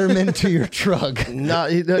Annie Letterman to your truck? No,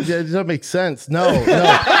 it doesn't make sense. No, it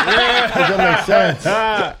doesn't make sense.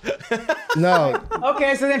 No.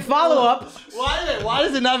 Okay, so then follow up. Why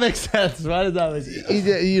does it not make sense? Why does that make sense?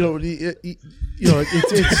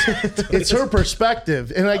 It's her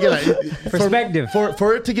perspective, and again,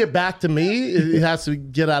 for it to get back to me, it has to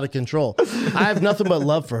get out of control. I have nothing but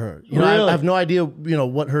love for her. I have no idea,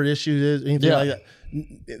 what her issue is, anything like that.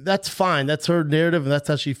 That's fine. That's her narrative, and that's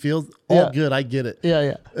how she feels. All good. I get it.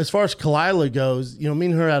 Yeah. As far as Kalila goes, me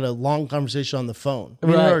and her had a long conversation on the phone.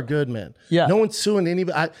 Me and her are good, man. Yeah. No one's suing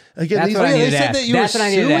anybody. That's what I needed to ask. That's what I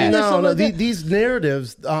needed to ask. No. These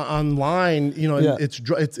narratives online,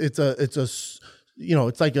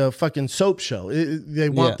 it's like a fucking soap show. They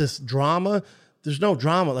want this drama. There's no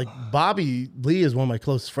drama. Like Bobby Lee is one of my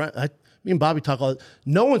close friends. Me and Bobby talk all.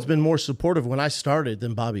 No one's been more supportive when I started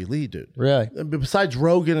than Bobby Lee, dude. Really? Besides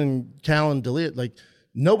Rogan and Callan DeLeon, like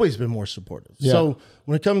nobody's been more supportive. Yeah. So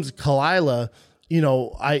when it comes to Kalila,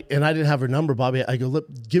 I didn't have her number, Bobby. I go,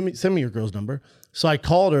 send me your girl's number. So I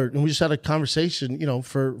called her and we just had a conversation,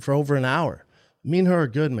 for over an hour. Me and her are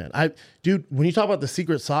good, man. Dude, when you talk about the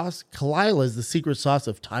secret sauce, Kalila is the secret sauce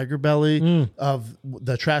of Tiger Belly, of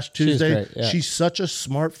the Trash Tuesday. She's great, yeah. She's such a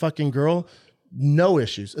smart fucking girl. No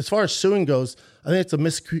issues. As far as suing goes, I think it's a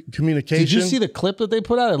miscommunication. Did you see the clip that they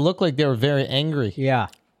put out? It looked like they were very angry. Yeah.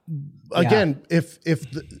 Again,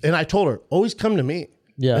 and I told her, always come to me.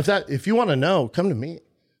 Yeah. If you want to know, come to me.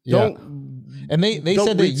 And they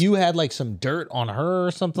said that you had like some dirt on her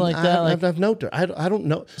or something like that. I have no dirt. I don't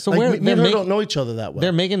know. So me and her don't know each other that well.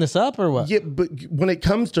 They're making this up or what? Yeah, but when it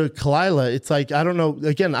comes to Kalila, it's like I don't know.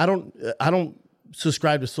 Again, I don't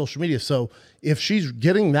subscribe to social media. So if she's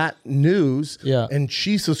getting that news and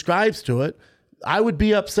she subscribes to it, I would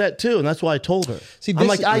be upset too. And that's why I told her. See, I'm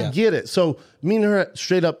like, I get it. So me and her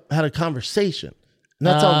straight up had a conversation. And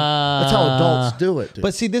that's how adults do it, dude.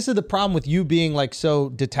 But see, this is the problem with you being like so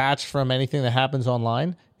detached from anything that happens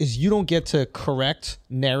online is you don't get to correct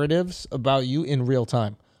narratives about you in real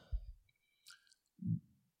time.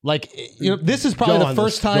 Like, this is probably the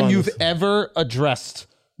first time you've ever addressed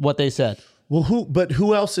what they said. Well,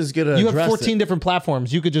 who else is going to address it? You have 14 different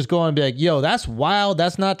platforms. You could just go on and be like, yo, that's wild.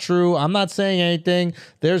 That's not true. I'm not saying anything.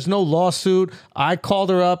 There's no lawsuit. I called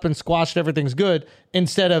her up and squashed everything's good.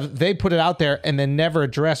 Instead of they put it out there and then never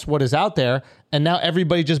address what is out there. And now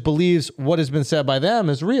everybody just believes what has been said by them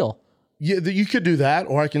is real. Yeah, you could do that,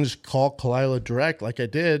 or I can just call Kalila direct like I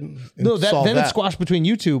did. No, then it's squashed between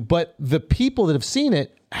you two. But the people that have seen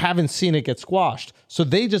it haven't seen it get squashed. So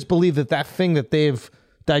they just believe that thing that they've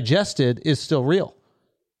digested is still real.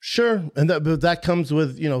 Sure. And that comes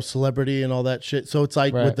with, celebrity and all that shit. So it's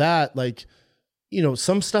like with that, like,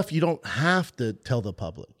 some stuff you don't have to tell the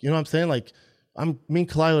public. You know what I'm saying? Like, me and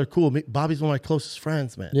Kalila are cool. Bobby's one of my closest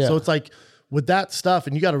friends, man. Yeah. So it's like with that stuff,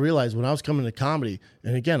 and you got to realize when I was coming to comedy,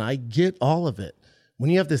 and again, I get all of it.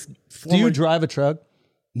 When you have this Do you drive a truck?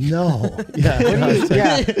 No. You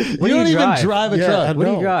don't even drive a truck. What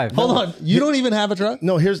do you drive? Hold on. You don't even have a truck?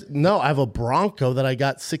 No, I have a Bronco that I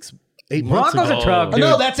got 8 months Bronco's ago. a truck, dude.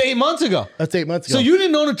 No, that's 8 months ago. That's 8 months ago. So you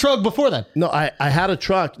didn't own a truck before then? No, I had a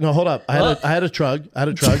truck. No, hold up. I had a truck.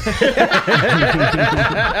 Let's go.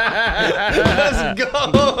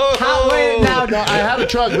 No, I had a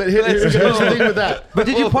truck, but here's the thing with that. But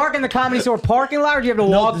did you park in the Comedy Store parking lot, or did you have to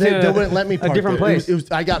walk they wouldn't let me park a different there.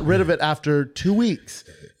 place? I got rid of it after 2 weeks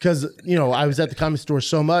because I was at the Comedy Store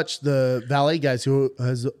so much. The valet guys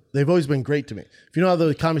they've always been great to me. If you know how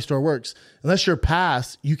the Comedy Store works, unless you're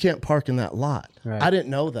past, you can't park in that lot. Right. I didn't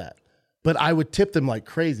know that. but I would tip them like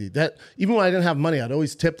crazy. That even when I didn't have money, I'd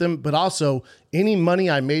always tip them. But also, any money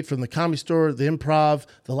I made from the Comedy Store, the Improv,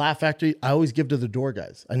 the Laugh Factory, I always give to the door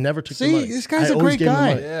guys. I never took the money. this guy's I a always great gave them the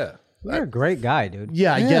guy. money. Yeah. You're a great guy, dude.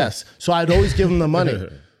 Yeah, I guess. So I'd always give them the money.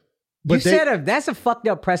 But That's a fucked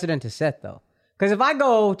up precedent to set, though. Because if I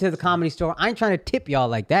go to the Comedy Store, I ain't trying to tip y'all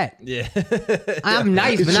like that. Yeah. I'm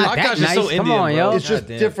nice, but not that nice. So Come Indian, on, bro. yo. it's just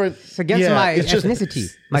Goddamn. different. It's against my ethnicity,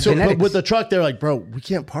 my But genetics. with the truck, they're like, bro, we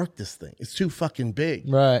can't park this thing. It's too fucking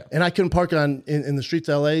big. Right. And I couldn't park it in the streets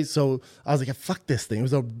of LA. So I was like, fuck this thing. It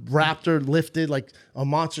was a Raptor lifted, like a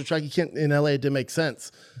monster truck. You can't, in LA, it didn't make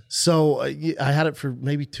sense. So I had it for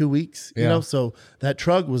maybe 2 weeks, you know? So that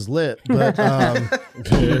truck was lit. But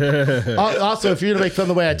also, if you're going to make fun of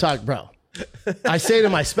the way I talk, bro, I say it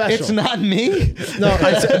in my special. It's not me.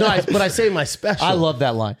 But I say in my special. I love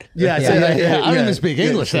that line. Yeah, I say that. I don't even speak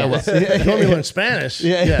English that well. You want me to learn Spanish?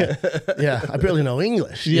 Yeah. Yeah. I barely know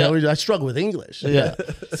English. Yeah. You know, I struggle with English. Yeah.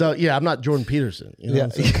 So yeah, I'm not Jordan Peterson. You know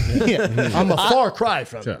what I'm saying? Yeah. I'm a far cry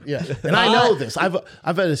from it. Yeah. And I know this. I've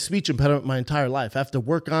had a speech impediment my entire life. I have to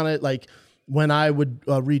work on it. Like when I would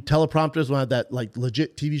read teleprompters, when I had that like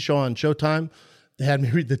legit TV show on Showtime, they had me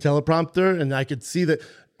read the teleprompter, and I could see that.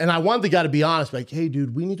 And I wanted the guy to be honest, like, hey,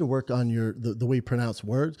 dude, we need to work on the way you pronounce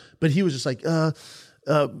words. But he was just like, I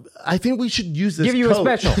think we should use this. Give you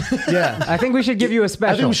coach. a special. Yeah. I think we should give you a I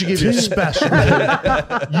special. think we should give you a special.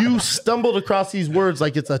 You stumbled across these words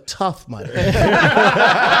like it's a tough mudder.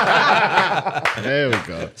 There we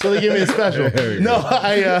go. So they gave me a special. No,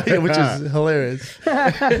 which is hilarious.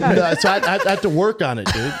 No, so I had to work on it,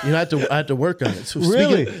 dude. You know, I had to work on it. So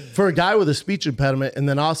Really? for a guy with a speech impediment, and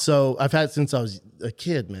then also I've had it since I was a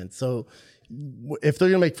kid, man. So if they're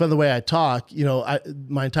gonna make fun of the way I talk, you know,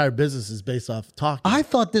 my entire business is based off talking. I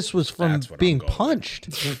thought this was from That's what I'm being going with. punched.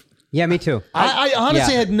 Yeah, me too. I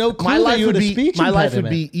honestly Yeah. had no clue my that life you would had a be speech my life would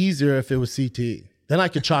impediment. be easier if it was CTE. Then I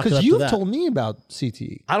could chalk it up Because to you've that. told me about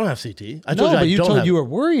CTE. I don't have CTE. I No, told you I but you don't told have you it. were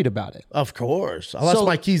worried about it. Of course. I lost So-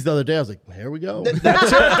 my keys the other day. I was like, here we go. It's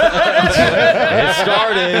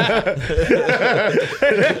starting.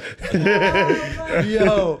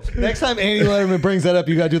 Yo, next time Andy Letterman brings that up,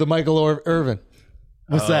 you got to do the Michael Irvin.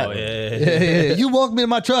 What's that? Oh, yeah. Yeah. You walked me in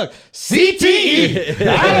my truck. CTE.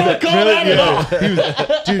 I don't call that at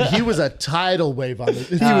all. Dude, he was a tidal wave on it.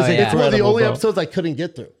 He was yeah. it's one of the Incredible, only bro. episodes I couldn't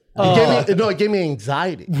get through. It gave me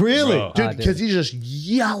anxiety. Really? Bro. Dude, because he's just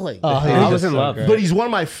yelling. I was in love. But he's one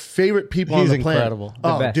of my favorite people He's on the planet. incredible. The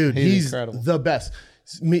Oh, best. dude, He's he's incredible. the best.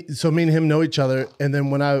 So me and him know each other, and then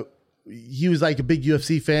when he was like a big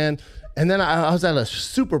UFC fan, and then I was at a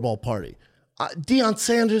Super Bowl party. Deion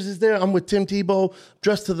Sanders is there. I'm with Tim Tebow,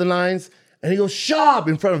 dressed to the nines, and he goes, "Shab,"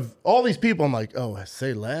 in front of all these people. I'm like, "Oh,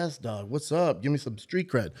 say less, dog. What's up? Give me some street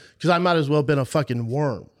cred," because I might as well have been a fucking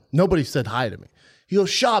worm. Nobody said hi to me. He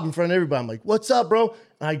goes, "Shab," in front of everybody. I'm like, "What's up, bro?"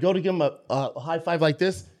 And I go to give him a high five like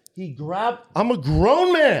this. I'm a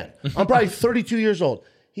grown man. I'm probably 32 years old.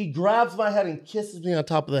 He grabs my head and kisses me on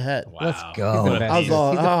top of the head. Let's He's go. the best. I was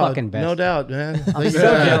all, He's the "Oh, fucking best. no doubt, man. I'm so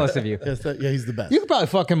jealous of you. Yeah, he's the best. You could probably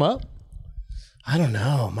fuck him up. I don't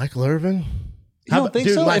know, Michael Irvin. You don't think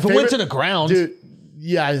so? my If it went to the ground. dude.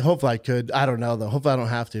 Yeah, hopefully I could. I don't know though. Hopefully I don't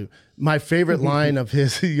have to. My favorite line of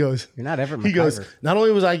his, he goes, You're not Everett He goes, McIver. not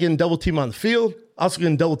only was I getting double team on the field, also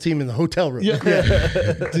getting double team in the hotel room. Dude,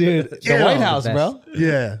 the Yeah. White House, The bro. best.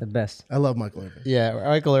 Yeah. The best. I love Michael Irvin. Yeah,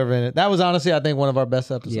 Michael Irvin. That was honestly, I think, one of our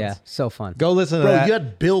best episodes. Yeah, so fun. Go listen to Bro, that. you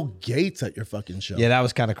had Bill Gates at your fucking show. Yeah, that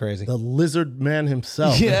was kind of crazy. The lizard man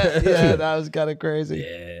himself. Yeah, that was kind of crazy.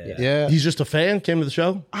 Yeah. He's just a fan, came to the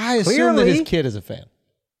show. I assume that Clearly. his kid is a fan.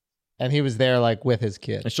 And he was there like with his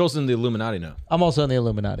kid. And Schultz in the Illuminati now. I'm also in the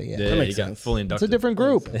Illuminati. Yeah. Yeah, makes he got sense. fully It's inducted. a different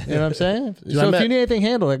group. You know what I'm saying? So I if met- you need anything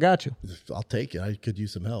handled, I got you. I'll take it. I could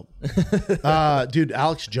use some help. Dude,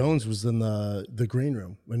 Alex Jones was in the green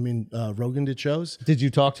room. I mean, Rogan did shows. Did you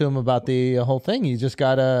talk to him about the whole thing? He just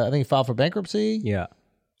got I think he filed for bankruptcy. Yeah.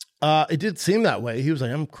 It did seem that way. He was like,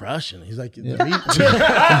 I'm crushing. He's like, he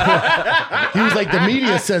was like, the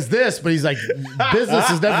media says this, but he's like, business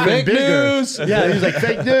has never been Fake bigger. news. Yeah, he was like,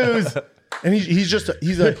 fake news. And he's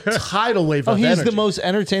a tidal wave Oh, of he's energy. the most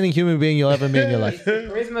entertaining human being you'll ever meet in your life.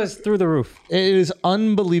 Charisma is through the roof. It is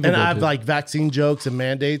unbelievable. And I have dude. like vaccine jokes and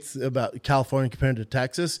mandates about California compared to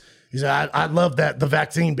Texas. He's like, I love the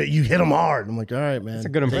vaccine, but you hit them hard. I'm like, all right, man. That's a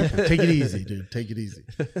good impression. Take it easy, dude. Take it easy.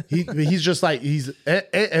 He's just like,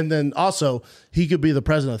 and then also, he could be the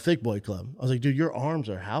president of Thick Boy Club. I was like, dude, your arms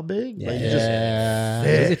are how big? Like, He's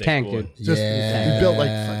a tank, dude. you built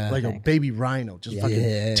like a baby rhino. Just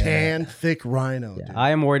fucking tan, thick rhino. Dude.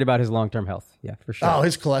 I am worried about his long-term health. Yeah, for sure. Oh,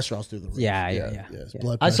 his cholesterol's through the roof. Yeah. His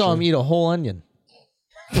blood I saw him pressure. eat a whole onion.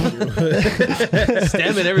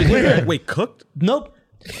 Stamming everything. Wait, cooked? Nope.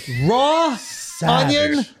 Raw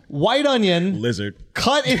onion, white onion, Lizard.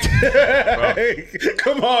 cut into.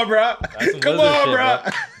 Come on, bro. Come on, bro.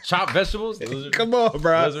 Chopped vegetables. Lizard. Come on,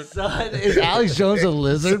 bro. Lizard. Is Alex Jones a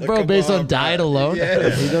lizard, bro, based on diet alone? He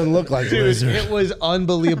doesn't look like a lizard. It was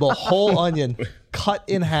unbelievable. Whole onion cut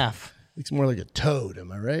in half. Looks more like a toad.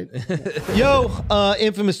 Am I right? Yo,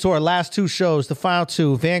 Infamous Tour, last 2 shows, the final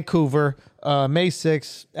 2, Vancouver, May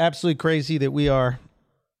 6th. Absolutely crazy that we are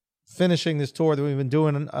finishing this tour that we've been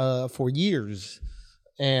doing for years.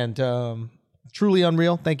 And truly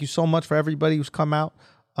unreal. Thank you so much for everybody who's come out.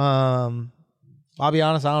 I'll be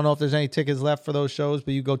honest, I don't know if there's any tickets left for those shows,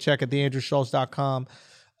 but you go check at theandrewschultz.com.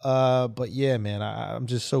 But yeah, man, I'm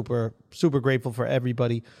just super, super grateful for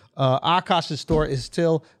everybody. Akash's store is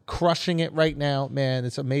still crushing it right now, man.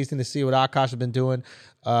 It's amazing to see what Akash has been doing.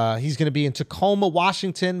 He's going to be in Tacoma,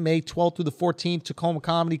 Washington, May 12th through the 14th, Tacoma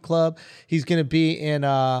Comedy Club. He's going to be in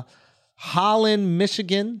Holland,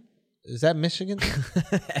 Michigan. Is that Michigan?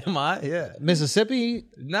 Am I? Yeah. Mississippi?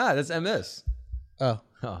 Nah, that's MS. Oh,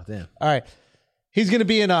 damn. all right. He's going to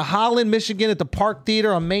be in Holland, Michigan at the Park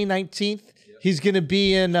Theater on May 19th. He's going to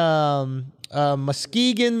be in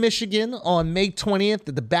Muskegon, Michigan on May 20th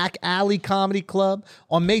at the Back Alley Comedy Club.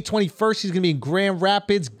 On May 21st, he's going to be in Grand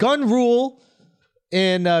Rapids. Gun Rule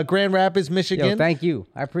in Grand Rapids, Michigan. Yo, thank you.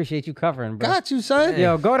 I appreciate you covering, bro. Got you, son.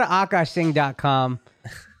 Yo, go to akashsing.com.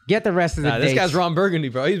 Get the rest of the dates. This guy's Ron Burgundy,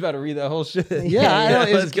 bro. He's about to read that whole shit. Yeah, I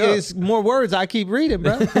know. Let's go. It's more words. I keep reading,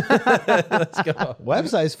 bro. Let's go.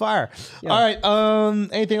 Website's fire. All right.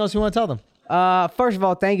 Anything else you want to tell them? First of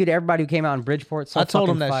all, thank you to everybody who came out in Bridgeport. So I told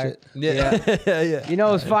fucking them that fire. shit. Yeah. You know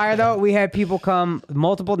it was fire though? We had people come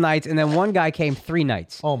multiple nights, and then one guy came 3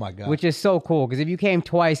 nights. Oh my God. Which is so cool, because if you came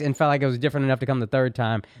twice and felt like it was different enough to come the 3rd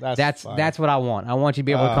time, That's that's what I want. I want you to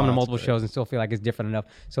be able to come to multiple shows and still feel like it's different enough.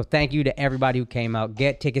 So thank you to everybody who came out.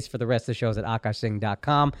 Get tickets for the rest of the shows at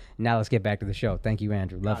akashsing.com. Now let's get back to the show. Thank you,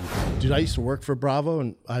 Andrew. Love you. Dude, I used to work for Bravo,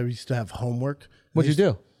 and I used to have homework. What'd you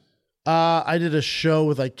do? I did a show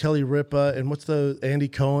with like Kelly Ripa and what's the Andy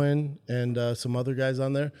Cohen and some other guys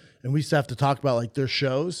on there, and we used to have to talk about like their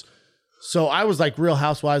shows. So I was like Real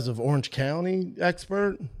Housewives of Orange County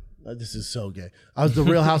expert. This is so gay. I was the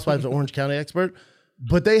Real Housewives of Orange County expert,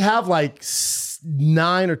 but they have like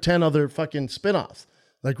 9 or 10 other fucking spinoffs.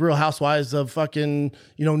 Like Real Housewives of fucking,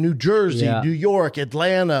 New Jersey, Yeah. New York,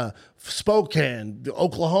 Atlanta, Spokane,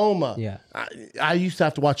 Oklahoma. Yeah. I used to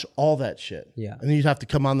have to watch all that shit. Yeah. And then you'd have to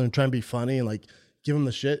come on there and try and be funny and like give them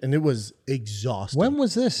the shit. And it was exhausting. When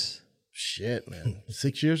was this? Shit, man.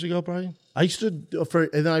 6 years ago, probably. I used to,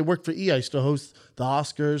 and then I worked for E! I used to host the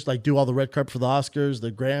Oscars, like do all the red carpet for the Oscars,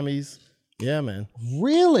 the Grammys. Yeah, man.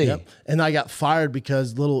 Really? Yep. And I got fired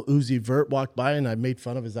because little Uzi Vert walked by and I made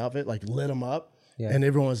fun of his outfit, like lit him up. Yeah. And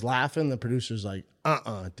everyone was laughing. The producer's like,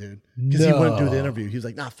 dude. Because he wouldn't do the interview. He was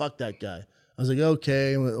like, nah, fuck that guy. I was like,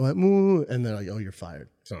 okay. And went, moo. And they're like, oh, you're fired.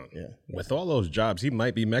 Son, Yeah. with all those jobs, he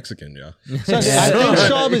might be Mexican, yeah. So I think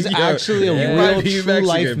Shub is actually a He real might be true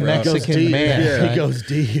life Mexican, bro. Mexican deep. man. Yeah. right? He goes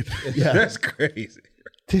deep. Yeah. That's crazy.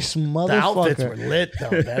 This The outfits were motherfucker. lit,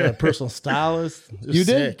 though, man. A personal stylist. It was You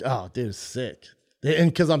did? sick. Oh, dude, it was sick.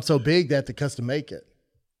 And because I'm so big, they had to custom make it.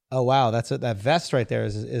 Oh wow, that vest right there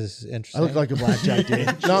is I interesting. look like a blackjack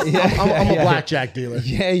dealer. No, I'm a blackjack dealer.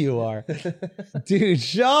 Yeah, you are, dude.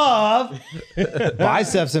 Shub,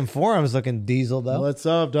 biceps and forearms looking diesel though. What's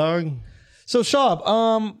up, dog? So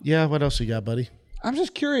Shub, Yeah, what else you got, buddy? I'm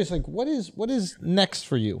just curious, like, what is next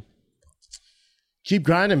for you? Keep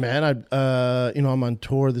grinding, man. I'm on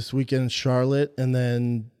tour this weekend in Charlotte, and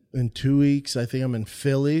then in 2 weeks, I think I'm in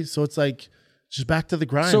Philly. So it's like just back to the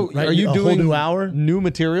grind. So right? are you a doing whole new hour? new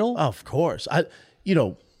material? Of course.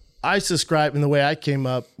 I subscribe, and the way I came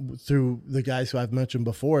up through the guys who I've mentioned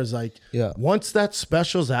before is like, Yeah. once that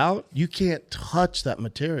special's out, you can't touch that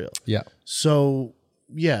material. Yeah. So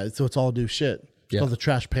yeah, so it's all new shit. It's Yeah. called the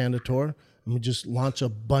Trash Panda Tour, and we just launch a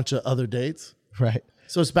bunch of other dates. Right.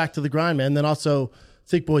 So it's back to the grind, man. Then also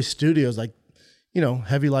Thick Boy Studios, like,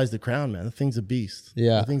 Heavy Lies the Crown, man. The thing's a beast.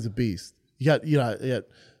 Yeah. The thing's a beast.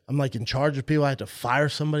 I'm like in charge of people. I had to fire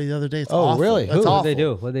somebody the other day. It's Oh, awful. really? That's Who? awful. What'd they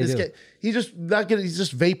do? What'd they This do? guy- he's just not good. He's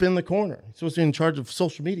just vaping in the corner. He's supposed to be in charge of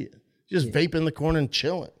social media. He's just vaping in the corner and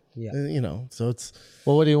chilling. Yeah. So it's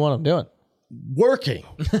Well, what do you want him doing? working.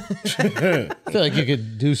 I feel like you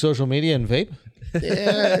could do social media and vape.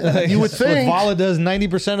 Yeah, you would That's what think. Vala does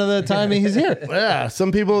 90% of the time he's here. Yeah,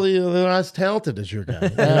 some people they're not as talented as your guy.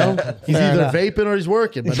 He's either enough. vaping or he's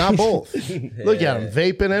working, but not both. Look at him,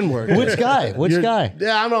 vaping and working. Which guy? Which You're- guy?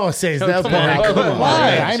 Yeah, I don't want to say his name.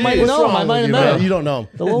 Why? I might What's know him. wrong I might with have you, met man? him. You don't know him.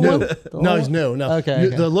 The little No. one? The No, little he's new. No, Okay,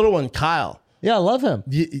 okay. The little one, Kyle. Yeah, I love him.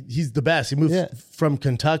 He's the best. He moved from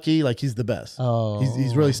Kentucky. Like, he's the best. Oh.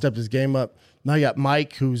 He's really stepped his game up. Now you got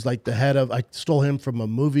Mike, who's like the head of, I stole him from a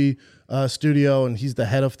movie studio, and he's the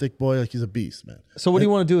head of Thick Boy. Like, he's a beast, man. So what do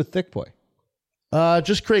you want to do with Thick Boy?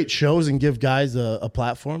 Just create shows and give guys a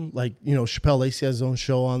platform. Like, Chappelle Lacey has his own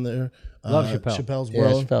show on there. Love Chappelle. Chappelle's Yeah,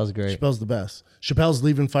 World. Chappelle's great. Chappelle's the best. Chappelle's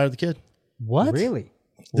leaving Fire the Kid What? Really?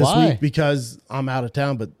 this Why? week because I'm out of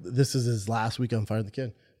town, but this is his last week on Fire the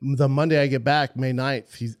Kid. The Monday I get back, May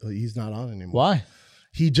 9th, he's not on anymore. Why?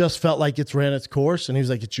 He just felt like it's ran its course, and he was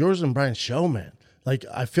like, it's yours and Brian's show, man. Like,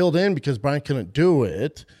 I filled in because Brian couldn't do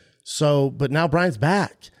it. So, but now Brian's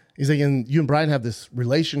back. He's like, and you and Brian have this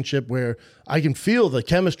relationship where I can feel the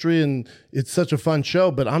chemistry and it's such a fun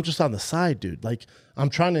show, but I'm just on the side, dude. Like, I'm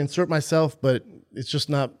trying to insert myself, but it's just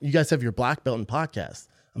not, you guys have your black belt in podcast.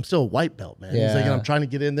 I'm still a white belt, man. He's like, and I'm trying to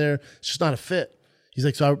get in there. It's just not a fit. He's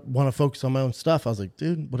like, so I want to focus on my own stuff. I was like,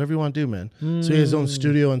 dude, whatever you want to do, man. So he has his own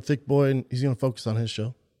studio and Thick Boy, and he's going to focus on his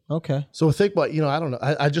show. Okay. So with Thick Boy, I don't know.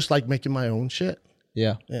 I just like making my own shit.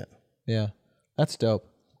 Yeah. Yeah. Yeah. That's dope.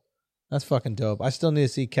 That's fucking dope. I still need to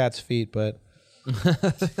see Cat's feet, but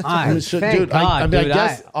Thank Dude, God, I dude.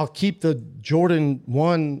 guess I'll keep the Jordan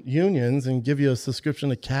 1 unions and give you a subscription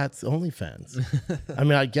to Cat's OnlyFans.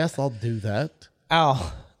 I guess I'll do that.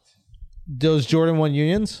 Al, those Jordan 1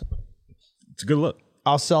 unions, It's a good look.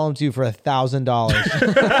 I'll sell them to you for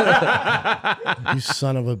 $1,000. You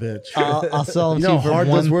son of a bitch. I'll sell them You to know you how for hard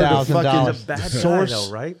those were to $1,000. fucking source.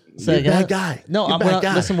 Though, right? You're a bad guy. No, You're a bad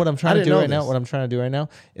guy. listen. What I'm I trying to didn't do know right now, this. what I'm trying to do right now,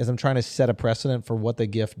 is I'm trying to set a precedent for what the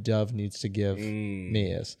gift Dove needs to give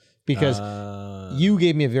me is, because you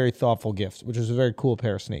gave me a very thoughtful gift, which was a very cool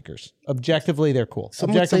pair of sneakers. Objectively, they're cool. Some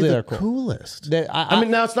would say Objectively, the they're cool. coolest. I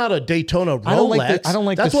now it's not a Daytona Rolex. I don't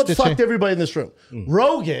like That's the what stitching. fucked everybody in this room.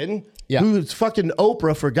 Rogan, Yeah. who's fucking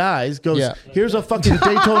Oprah for guys, goes, Yeah. here's a fucking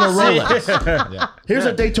Daytona Rolex. Here's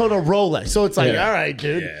a Daytona Rolex. So it's like, all right,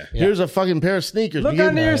 dude. Here's a fucking pair of sneakers. Look You get-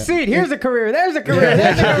 under your seat. Here's a career. There's a career.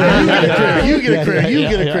 There's a career. You get a career. You get a career. You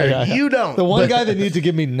get a yeah, career. yeah. You don't. The one But guy that needs to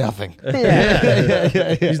give me nothing.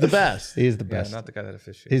 he's the best. He's the best. Not the guy that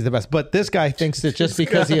officiated. He's the best. But this guy thinks that just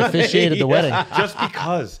because he officiated the wedding, Just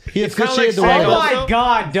because. He It's kinda officiated the saying wedding. Oh my also-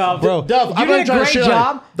 God, Dove. Bro. Dove, I'm you not did a trying to great shit on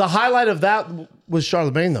job. it. The highlight of that was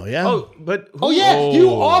Charlemagne, though, yeah? Oh, but who, oh yeah, you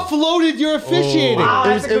offloaded your officiating.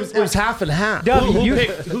 It was half and half. Dove,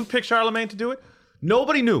 who picked Charlemagne to do it?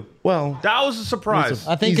 Nobody knew. Well, That was a surprise.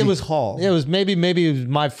 I think Easy it was call. It was maybe it was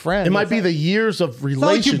my friend. it might be the years of It's not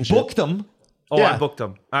like you relationship. booked them. Oh, Yeah. I booked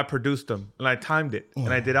them. I produced them. And I timed it.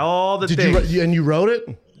 And I did all the Did things. you wrote it?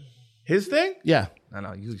 His thing? Yeah.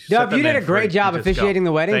 No. You set Dove, that you did man a great free. job You just officiating go.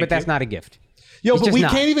 the wedding, Thank but that's you. not a gift. Yo, It's but just we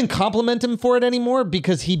not. can't even compliment him for it anymore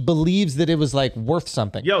because he believes that it was like worth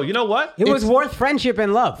something. Yo, you know what? It was worth friendship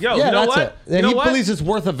and love. Yo, yeah, you know that's what? it. You And know he what? believes it's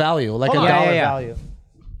worth a value, like Hold a on. dollar Yeah. value.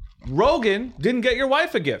 Rogan didn't get your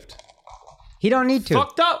wife a gift. He don't need to.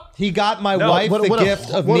 Fucked up. He got my No, wife What- the what a-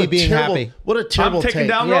 gift of what me a being terrible- happy. What a terrible I'm taking take.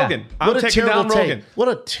 down Yeah. Rogan. What I'm a taking terrible down take. Rogan. What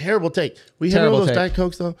a terrible take. We had Terrible those take. Diet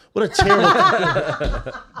Cokes though. What a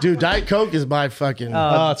terrible Dude, Diet Coke is my fucking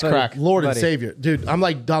Oh, it's crack. Lord and buddy. Savior. Dude, I'm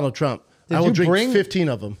like Donald Trump. I will you drink bring- 15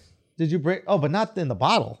 of them. Did you bring? Oh, but not in the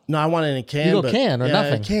bottle. No, I want it in a can. You go but- can or yeah,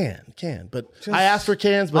 nothing? Can. But I asked for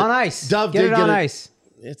cans, but On ice. Dove Get did it on ice.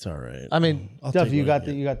 It's all right. I mean, I'll Duff, take you what got I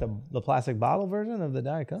the get. the plastic bottle version of the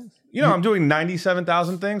Diet Coke. You know, I'm doing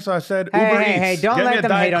 97,000 things, so I said Uber Hey, Eats. don't Get me let a them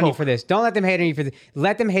Diet hate on you Coke. for this. Don't let them hate on you for this.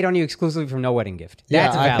 Let them hate on you exclusively from no wedding gift.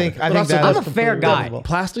 That's I valid. think But also, that I'm is a fair completely guy. reasonable.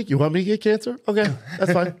 Plastic? You want me to get cancer? Okay,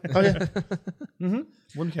 that's fine. Okay.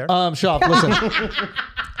 Wouldn't care. Shop, listen.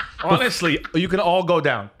 Honestly, you can all go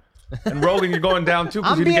down. And Rogan, you're going down too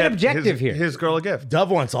because I'm you didn't being get objective here. his girl a gift. Dove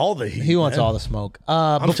wants all the heat. He wants man. all the smoke.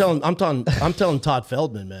 I'm telling Todd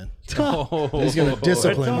Feldman, man. He's gonna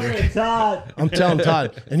discipline me. I'm telling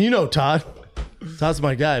Todd, and you know Todd. Todd's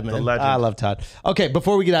my guy, man. Legend. I love Todd. Okay,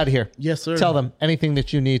 before we get out of here, Yes, sir. Tell them anything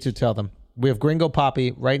that you need to tell them. We have Gringo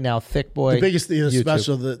Poppy right now. Thick Boy. The biggest thing, YouTube.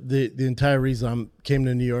 special, the entire reason I came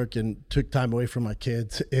to New York and took time away from my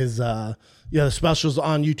kids is, the specials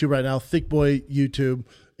on YouTube right now. Thick Boy YouTube.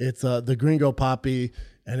 It's the Gringo Poppy,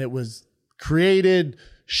 and it was created,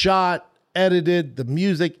 shot, edited. The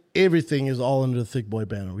music, everything is all under the Thick Boy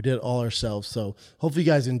banner. We did it all ourselves. So hopefully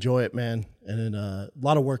you guys enjoy it, man. And then, a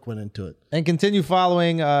lot of work went into it. And continue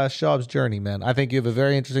following Shab's journey, man. I think you have a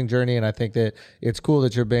very interesting journey, and I think that it's cool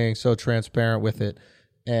that you're being so transparent with it.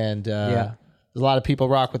 And a lot of people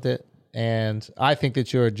rock with it. And I think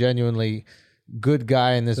that you're a genuinely good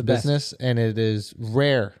guy in this business, and it is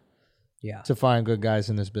rare to find good guys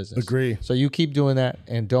in this business. Agree. So you keep doing that,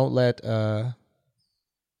 and don't let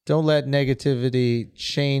negativity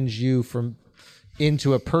change you from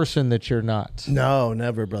into a person that you're not. No,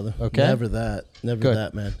 never, brother. Okay. Never that. Never Good.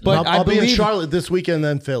 that, man. But I'll be in believe- Charlotte this weekend,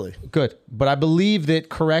 then Philly. Good. But I believe that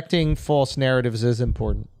correcting false narratives is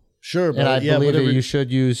important. Sure, And I but yeah, believe that whatever. you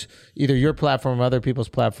should use either your platform or other people's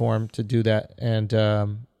platform to do that. And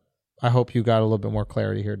I hope you got a little bit more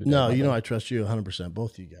clarity here today. No, you know I trust you 100%.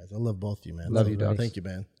 Both of you guys. I love both of you, man. Love you, dog. Thank you,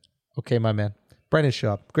 man. Okay, my man. Brendan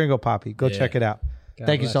Schaub, Gringo Poppy. Go check it out.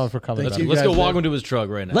 Thank you so much for coming. Thank brother. you. Let's go guys, walk man. him to his truck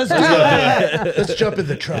right now. Let's do it. Let's jump in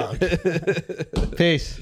the truck. Peace.